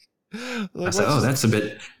said, oh, that's a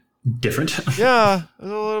bit different. Yeah, a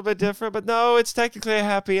little bit different, but no, it's technically a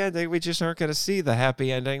happy ending. We just aren't going to see the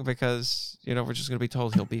happy ending because, we're just going to be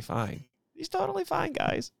told he'll be fine. He's totally fine,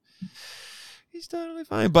 guys. He's totally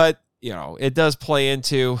fine. But, it does play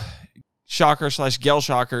into Shocker/Gale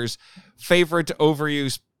Shocker's favorite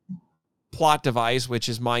overused plot device, which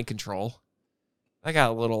is mind control. I got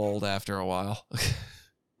a little old after a while.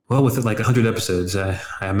 Well, with like 100 episodes, I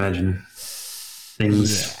imagine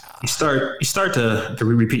things you start to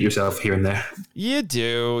repeat yourself here and there. You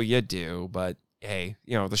do, but hey,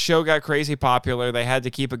 the show got crazy popular. They had to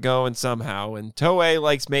keep it going somehow, and Toei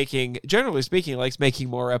generally speaking, likes making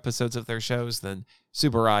more episodes of their shows than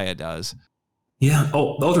Tsuburaya does. Yeah, the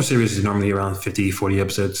Ultra series is normally around 50, 40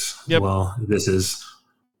 episodes. Yep. Well, this is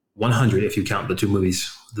 100 if you count the two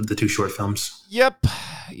movies, the two short films. Yep.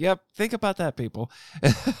 Think about that, people.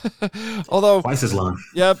 Although, Twice as long.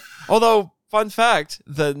 yep. Although, fun fact,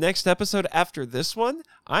 the next episode after this one,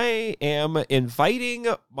 I am inviting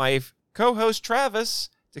my co-host Travis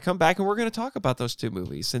to come back, and we're going to talk about those two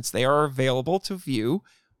movies since they are available to view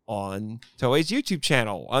on Toei's YouTube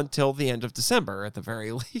channel until the end of December at the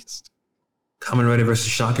very least. Kamen Rider versus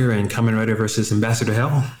Shocker and Kamen Rider versus Ambassador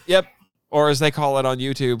Hell. Yep. Or as they call it on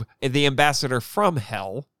YouTube, the Ambassador from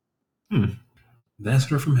Hell.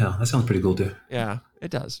 Ambassador from Hell. That sounds pretty cool, too. Yeah,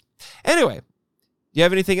 it does. Anyway, do you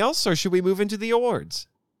have anything else, or should we move into the awards?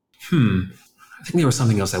 I think there was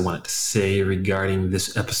something else I wanted to say regarding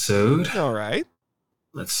this episode. All right.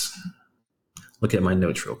 Let's look at my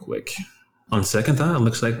notes real quick. On second thought, it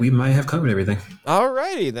looks like we might have covered everything. All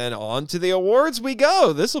righty, then on to the awards we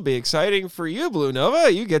go. This will be exciting for you, Blue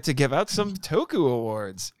Nova. You get to give out some Toku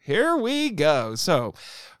awards. Here we go. So,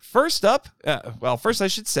 first up, first I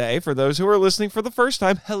should say, for those who are listening for the first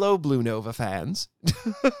time, hello, Blue Nova fans.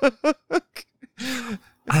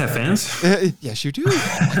 I have fans. Yes, you do.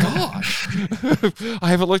 Oh my gosh. I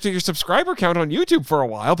haven't looked at your subscriber count on YouTube for a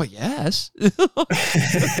while, but yes.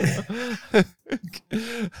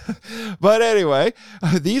 But anyway,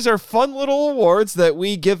 these are fun little awards that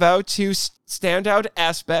we give out to standout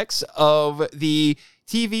aspects of the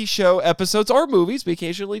TV show episodes or movies. We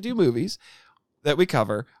occasionally do movies that we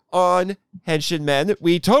cover on Henshin Men.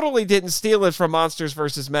 We totally didn't steal it from Monsters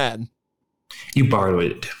vs. Men. You borrowed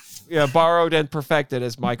it. Yeah, borrowed and perfected,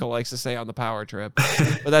 as Michael likes to say on the Power Trip.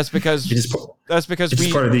 But that's because It's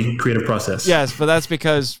just part of the creative process. Yes, but that's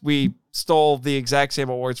because we stole the exact same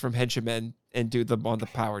awards from Henshin Men and do them on the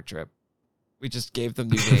Power Trip. We just gave them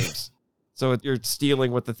new names. So you're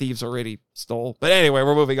stealing what the thieves already stole. But anyway,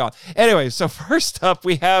 we're moving on. Anyway, so first up,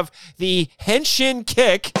 we have the Henshin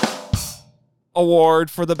Kick Award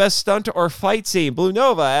for the best stunt or fight scene. Blue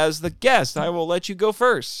Nova, as the guest, I will let you go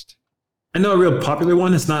first. I know a real popular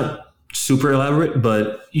one. It's not super elaborate,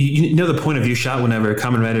 but you know the point of view shot whenever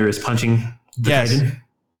Kamen Rider is punching the Yes. Kaijin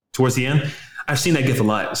towards the end? I've seen that gif a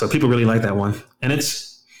lot, so people really like that one. And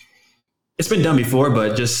it's been done before,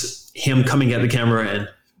 but just him coming at the camera and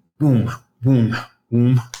boom, boom,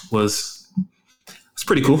 boom was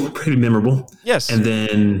pretty cool, pretty memorable. Yes. And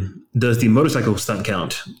then does the motorcycle stunt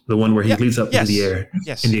count? The one where he leaps up into the air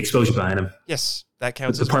Yes. and the explosion behind him. Yes, that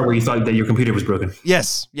counts. The as part well. where you thought that your computer was broken.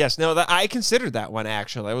 Yes. No, I considered that one,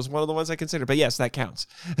 actually. That was one of the ones I considered. But yes, that counts.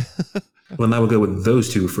 Well, then I would go with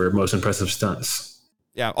those two for most impressive stunts.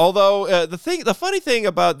 Yeah, although the funny thing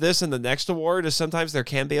about this and the next award is sometimes there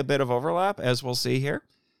can be a bit of overlap, as we'll see here.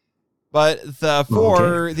 But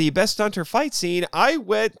for the best stunt or fight scene, I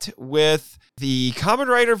went with the Kamen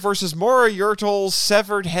Rider versus Mora Yurtle's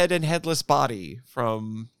severed head and headless body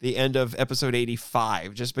from the end of episode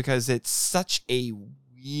 85, just because it's such a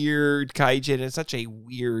weird kaijin and such a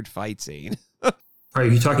weird fight scene. Are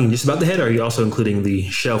you talking just about the head, or are you also including the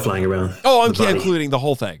shell flying around? Oh, I'm the body? including the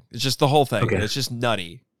whole thing. It's just the whole thing. Okay. It's just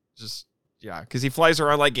nutty. Yeah, because he flies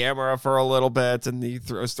around like Gamera for a little bit, and he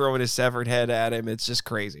was throwing his severed head at him. It's just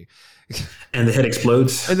crazy. And the head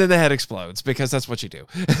explodes. And then the head explodes, because that's what you do.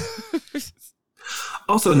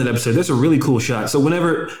 Also in that episode, there's a really cool shot. So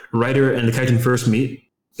whenever Rider and the Kaijin first meet,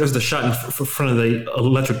 there's the shot in front of the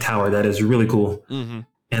electric tower that is really cool. Mm-hmm.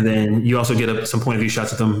 And then you also get some point of view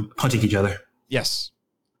shots of them punching each other. Yes.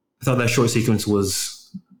 I thought that short sequence was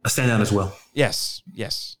a standout as well. Yes.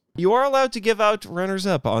 You are allowed to give out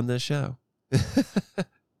runners-up on this show.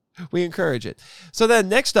 We encourage it. So then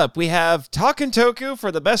next up, we have Takentoku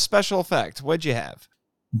for the best special effect. What'd you have?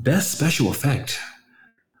 Best special effect.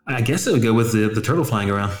 I guess it would go with the turtle flying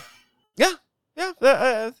around. Yeah,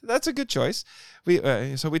 that's a good choice.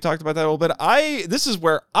 So we talked about that a little bit. This is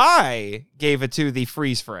where I gave it to the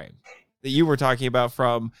freeze frame that you were talking about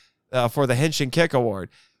from for the Henshin Kick Award.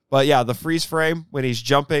 But yeah, the freeze frame when he's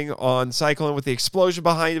jumping on Cyclone with the explosion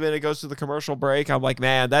behind him and it goes to the commercial break. I'm like,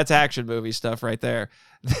 man, that's action movie stuff right there.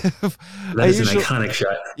 That is an iconic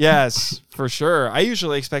shot. Yes, for sure. I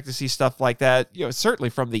usually expect to see stuff like that, certainly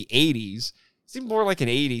from the 80s. It seemed more like an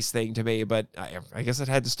 80s thing to me, but I guess it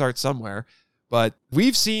had to start somewhere. But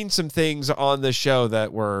we've seen some things on the show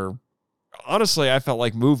that were, honestly, I felt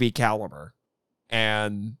like movie caliber.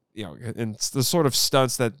 And, and it's the sort of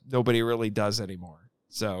stunts that nobody really does anymore.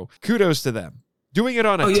 So kudos to them. Doing it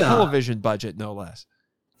on a television budget, no less.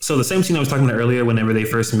 So the same scene I was talking about earlier, whenever they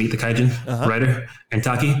first meet the Kaijin, Rider and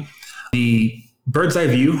Taki, the bird's eye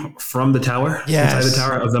view from the tower, inside the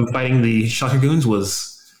tower of them fighting the Shocker Goons was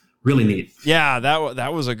really neat. Yeah,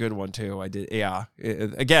 that was a good one too. I did. Yeah.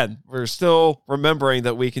 Again, we're still remembering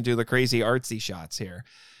that we can do the crazy artsy shots here.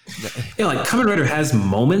 Yeah, like Kamen Rider has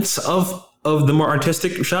moments of the more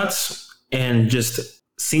artistic shots and just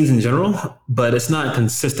scenes in general, but it's not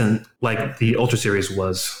consistent like the Ultra series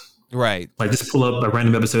was. Right. Like just pull up a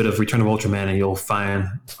random episode of Return of Ultraman and you'll find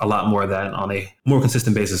a lot more of that on a more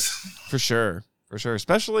consistent basis. For sure.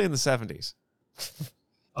 Especially in the 70s.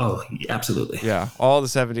 Oh, yeah, absolutely. Yeah. All the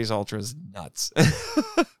 70s Ultras nuts.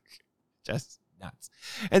 Just nuts.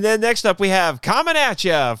 And then next up we have Coming At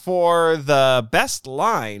Ya for the best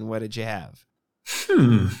line. What did you have?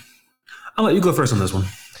 I'll let you go first on this one.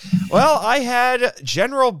 Well, I had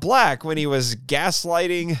General Black when he was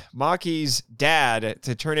gaslighting Maki's dad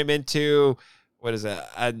to turn him into, what is it,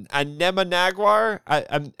 an Anemanaguar?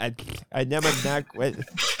 An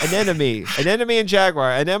enemy in Jaguar,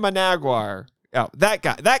 Anemanaguar. Oh, that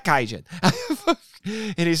guy, that Kaijin.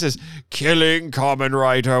 And he says, killing Kamen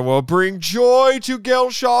Rider will bring joy to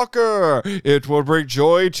Gelshocker. It will bring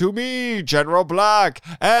joy to me, General Black.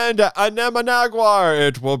 And Anemanaguar,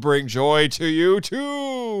 it will bring joy to you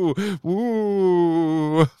too.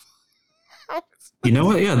 Woo. You know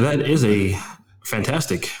what? Yeah, that is a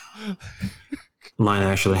fantastic line,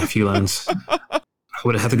 actually. A few lines. I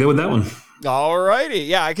would have to go with that one. Alrighty.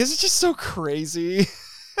 Yeah, because it's just so crazy.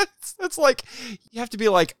 It's like you have to be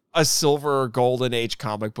like a silver or golden age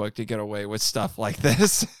comic book to get away with stuff like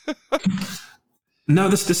this. No,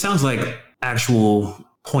 this sounds like actual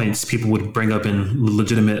points people would bring up in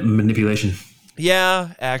legitimate manipulation.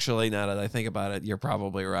 Yeah, actually, now that I think about it, you're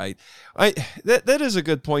probably right. That is a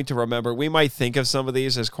good point to remember. We might think of some of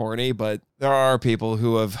these as corny, but there are people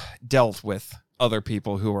who have dealt with other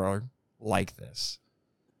people who are like this.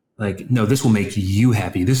 Like, no, this will make you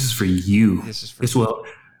happy. This is for you. This will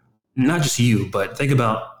not just you, but think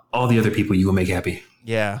about all the other people you will make happy.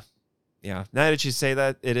 Yeah. Now that you say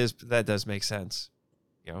that, that does make sense.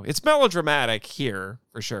 You know, it's melodramatic here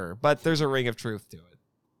for sure, but there's a ring of truth to it.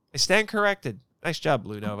 I stand corrected. Nice job,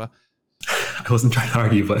 Blue Nova. I wasn't trying to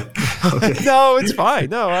argue, but okay. No, it's fine.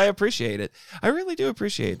 No, I appreciate it. I really do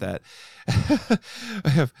appreciate that.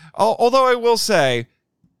 Although I will say,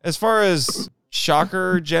 as far as Gel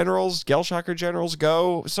Shocker generals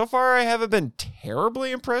go, so far I haven't been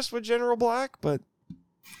terribly impressed with General Black, but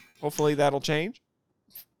hopefully that'll change.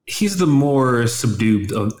 He's the more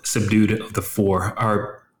subdued of the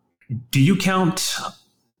four. Do you count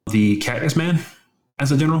the Cactus Man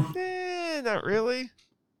as a general? Not really.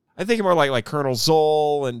 I think more like Colonel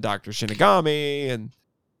Zol and Dr. Shinigami and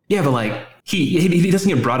yeah, but like he doesn't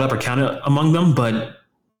get brought up or counted among them, but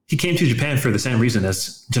he came to Japan for the same reason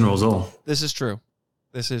as General Zol. This is true.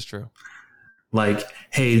 Like,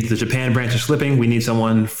 hey, the Japan branch is slipping. We need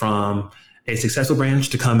someone from a successful branch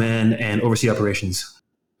to come in and oversee operations.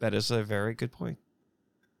 That is a very good point.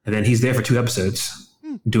 And then he's there for 2 episodes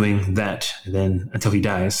doing that, and then until he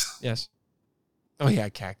dies. Yes. Oh yeah,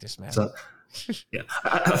 Cactus Man. So, yeah,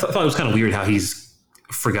 I thought it was kind of weird how he's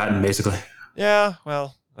forgotten, basically. Yeah,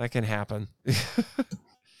 well, that can happen.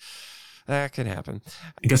 That can happen.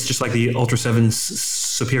 I guess just like the Ultra 7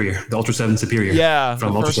 Superior. The Ultra 7 Superior. Yeah,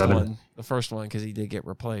 from Ultra 7. The first one, because he did get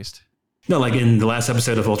replaced. No, like in the last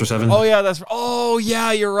episode of Ultra 7. Oh,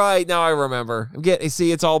 yeah, you're right. Now I remember.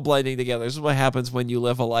 See, it's all blending together. This is what happens when you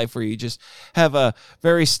live a life where you just have a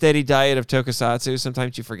very steady diet of tokusatsu.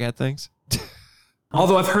 Sometimes you forget things.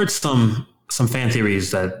 Although I've heard some fan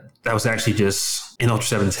theories that was actually just in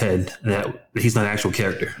Ultra 7's head, that he's not an actual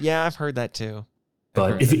character. Yeah, I've heard that too.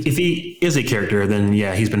 But if he is a character, then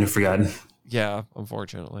yeah, he's been forgotten. Yeah,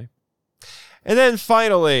 unfortunately. And then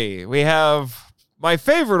finally, we have my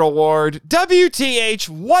favorite award, WTH,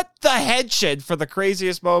 what the headship for the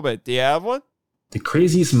craziest moment. Do you have one? The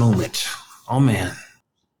craziest moment. Oh, man.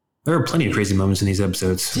 There are plenty of crazy moments in these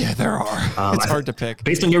episodes. Yeah, there are. It's hard to pick.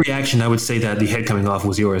 Based on your reaction, I would say that the head coming off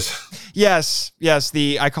was yours. Yes.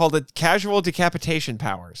 I called it casual decapitation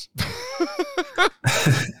powers.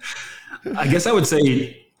 I guess I would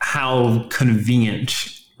say how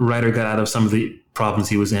convenient Ryder got out of some of the problems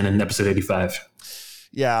he was in episode 85.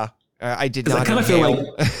 Yeah, I did not. I kind of feel like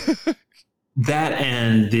that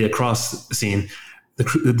and the cross scene,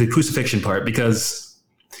 the crucifixion part, because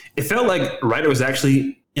it felt like Ryder was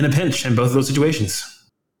actually in a pinch in both of those situations.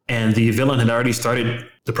 And the villain had already started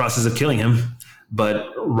the process of killing him, but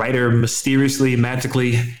Ryder mysteriously,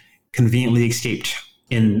 magically, conveniently escaped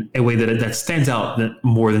in a way that stands out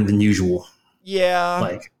more than usual. Yeah.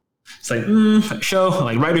 Like, it's like, show,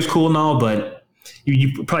 like, Ryder's cool and all, but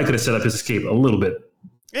you probably could have set up his escape a little bit.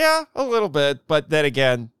 Yeah, a little bit. But then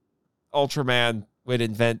again, Ultraman would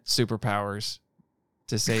invent superpowers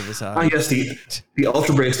to save his life. I guess the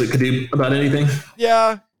Ultra Bracelet could do about anything.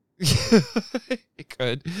 Yeah. It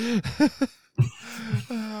could.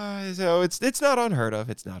 So it's not unheard of.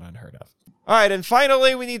 It's not unheard of. All right, and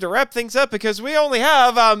finally, we need to wrap things up because we only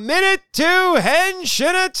have a minute to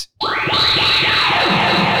henshin it.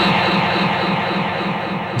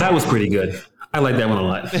 That was pretty good. I like that one a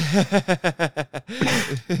lot.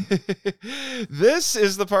 This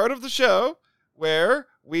is the part of the show where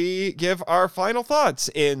we give our final thoughts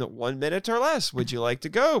in 1 minute or less. Would you like to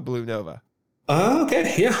go, Blue Nova?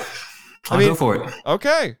 Okay, yeah. I'll go for it.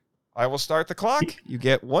 Okay. I will start the clock. You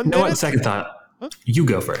get 1 minute. No, what? Second thought. Huh? You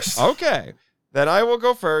go first. Okay. Then I will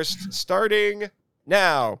go first, starting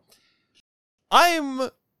now. I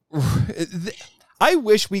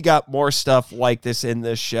wish we got more stuff like this in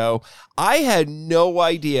this show. I had no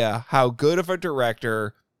idea how good of a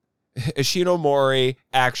director Ishinomori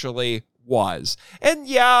actually was. And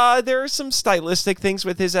yeah, there are some stylistic things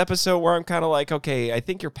with his episode where I'm kind of like, okay, I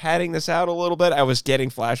think you're padding this out a little bit. I was getting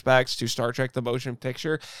flashbacks to Star Trek The Motion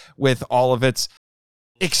Picture with all of its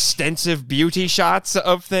extensive beauty shots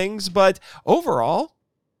of things. But overall,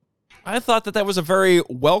 I thought that was a very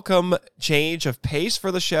welcome change of pace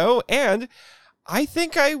for the show. And I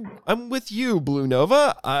think I'm with you, Blue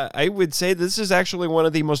Nova. I would say this is actually one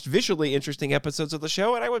of the most visually interesting episodes of the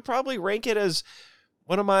show, and I would probably rank it as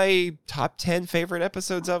one of my top 10 favorite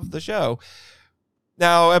episodes of the show.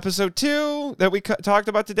 Now, episode 2 that we talked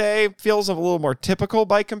about today feels a little more typical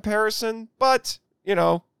by comparison, but, you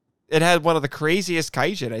know, it had one of the craziest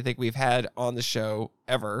kaijin I think we've had on the show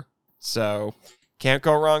ever, so can't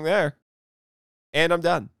go wrong there. And I'm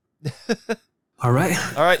done. All right.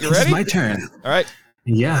 All right, you This ready? is my turn. All right.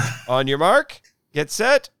 Yeah. On your mark, get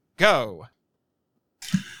set, go.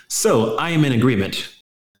 So I am in agreement.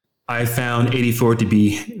 I found 84 to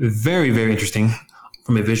be very, very interesting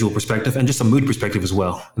from a visual perspective and just a mood perspective as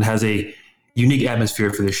well. It has a unique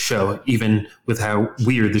atmosphere for this show, even with how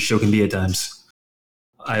weird the show can be at times.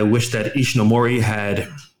 I wish that Ishinomori had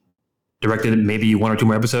directed maybe 1 or 2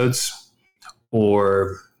 more episodes,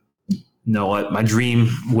 or no, my dream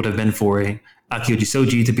would have been for a Akioji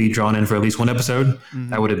Soji to be drawn in for at least 1 episode.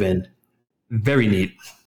 Mm-hmm. That would have been very neat.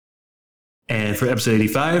 And for episode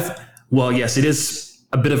 85, well, yes, it is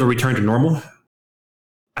a bit of a return to normal.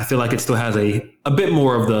 I feel like it still has a bit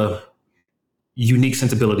more of the unique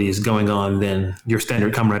sensibilities going on than your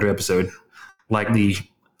standard Kamen Rider episode, like the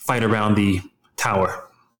fight around the tower,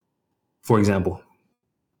 for example.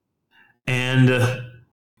 And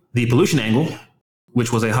the pollution angle,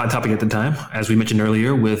 which was a hot topic at the time, as we mentioned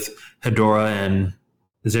earlier, with Hedora and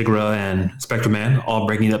Zigra and Spectreman all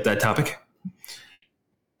bringing up that topic.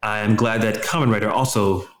 I am glad that Kamen Rider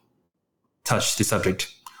also touched the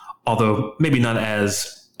subject, although maybe not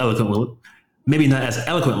as eloquently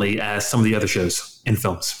as some of the other shows in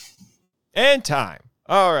films. And time.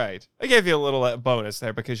 All right. I gave you a little bonus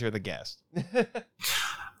there because you're the guest.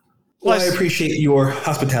 Well, I appreciate your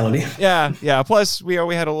hospitality. Yeah. Plus, we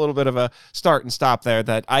had a little bit of a start and stop there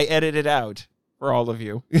that I edited out for all of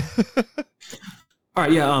you. All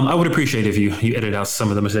right, yeah, I would appreciate if you edit out some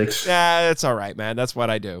of the mistakes. Yeah, that's all right, man. That's what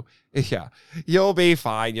I do. Yeah, you'll be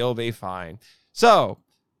fine. You'll be fine. So,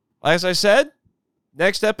 as I said,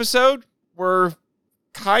 next episode, we're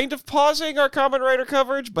kind of pausing our Kamen Rider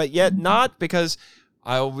coverage, but yet not, because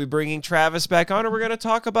I will be bringing Travis back on, and we're going to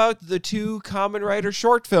talk about the 2 Kamen Rider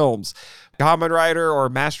short films. Kamen Rider or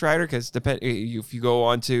Masked Rider, because if you go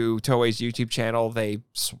onto Toei's YouTube channel, they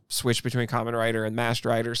switch between Kamen Rider and Masked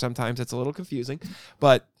Rider. Sometimes it's a little confusing.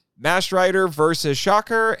 But Masked Rider versus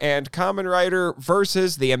Shocker, and Kamen Rider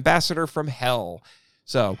versus the Ambassador from Hell.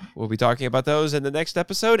 So we'll be talking about those in the next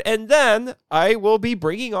episode. And then I will be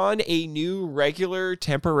bringing on a new regular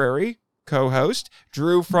temporary co-host,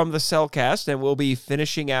 Drew from the Cellcast, and we'll be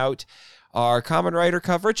finishing out our Kamen Rider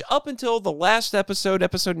coverage up until the last episode,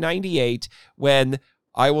 episode 98, when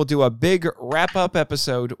I will do a big wrap-up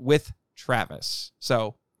episode with Travis.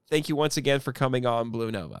 So thank you once again for coming on,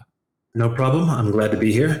 Blue Nova. No problem. I'm glad to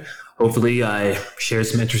be here. Hopefully I shared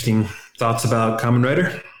some interesting thoughts about Kamen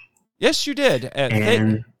Rider. Yes, you did.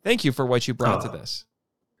 And thank you for what you brought to this.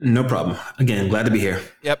 No problem. Again, glad to be here.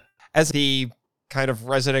 Yep. As the kind of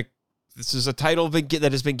resident, this is a title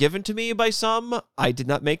that has been given to me by some. I did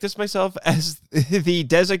not make this myself. As the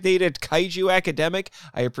designated kaiju academic,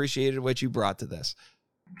 I appreciated what you brought to this.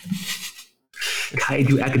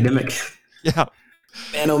 Kaiju academic. Yeah.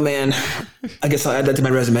 Man, oh man. I guess I'll add that to my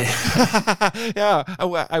resume. Yeah,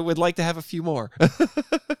 I would like to have a few more.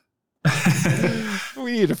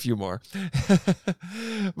 We need a few more.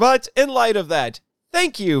 But in light of that,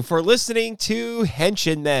 Thank you for listening to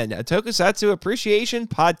Henshin Men, a Tokusatsu appreciation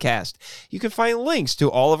podcast. You can find links to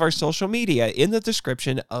all of our social media in the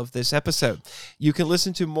description of this episode. You can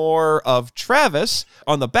listen to more of Travis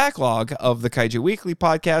on the backlog of the Kaiju Weekly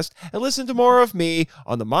podcast and listen to more of me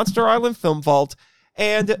on the Monster Island Film Vault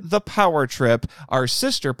and The Power Trip, our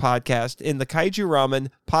sister podcast in the Kaiju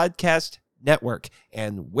Ramen Podcast Network.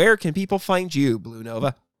 And where can people find you, Blue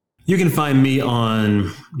Nova? You can find me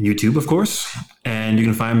on YouTube, of course, and you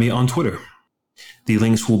can find me on Twitter. The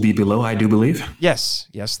links will be below, I do believe. Yes,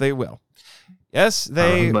 they will. Yes,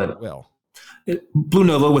 they will. Blue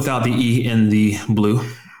Nova without the E in the blue.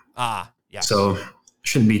 Yes. So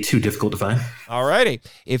shouldn't be too difficult to find. Alrighty.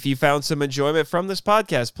 If you found some enjoyment from this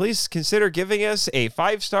podcast, please consider giving us a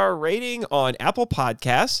 5-star rating on Apple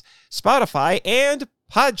Podcasts, Spotify, and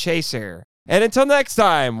Podchaser. And until next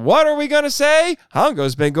time, what are we going to say?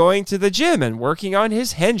 Hongo's been going to the gym and working on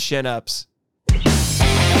his henshin ups.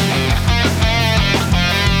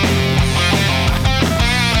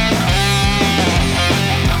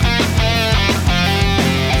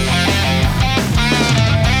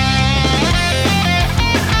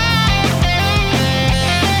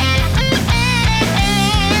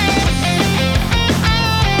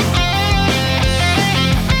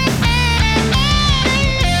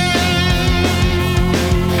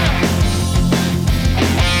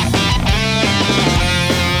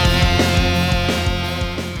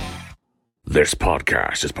 This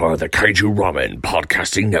podcast is part of the Kaiju Ramen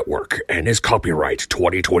Podcasting Network and is copyright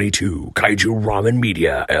 2022 Kaiju Ramen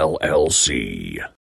Media, LLC.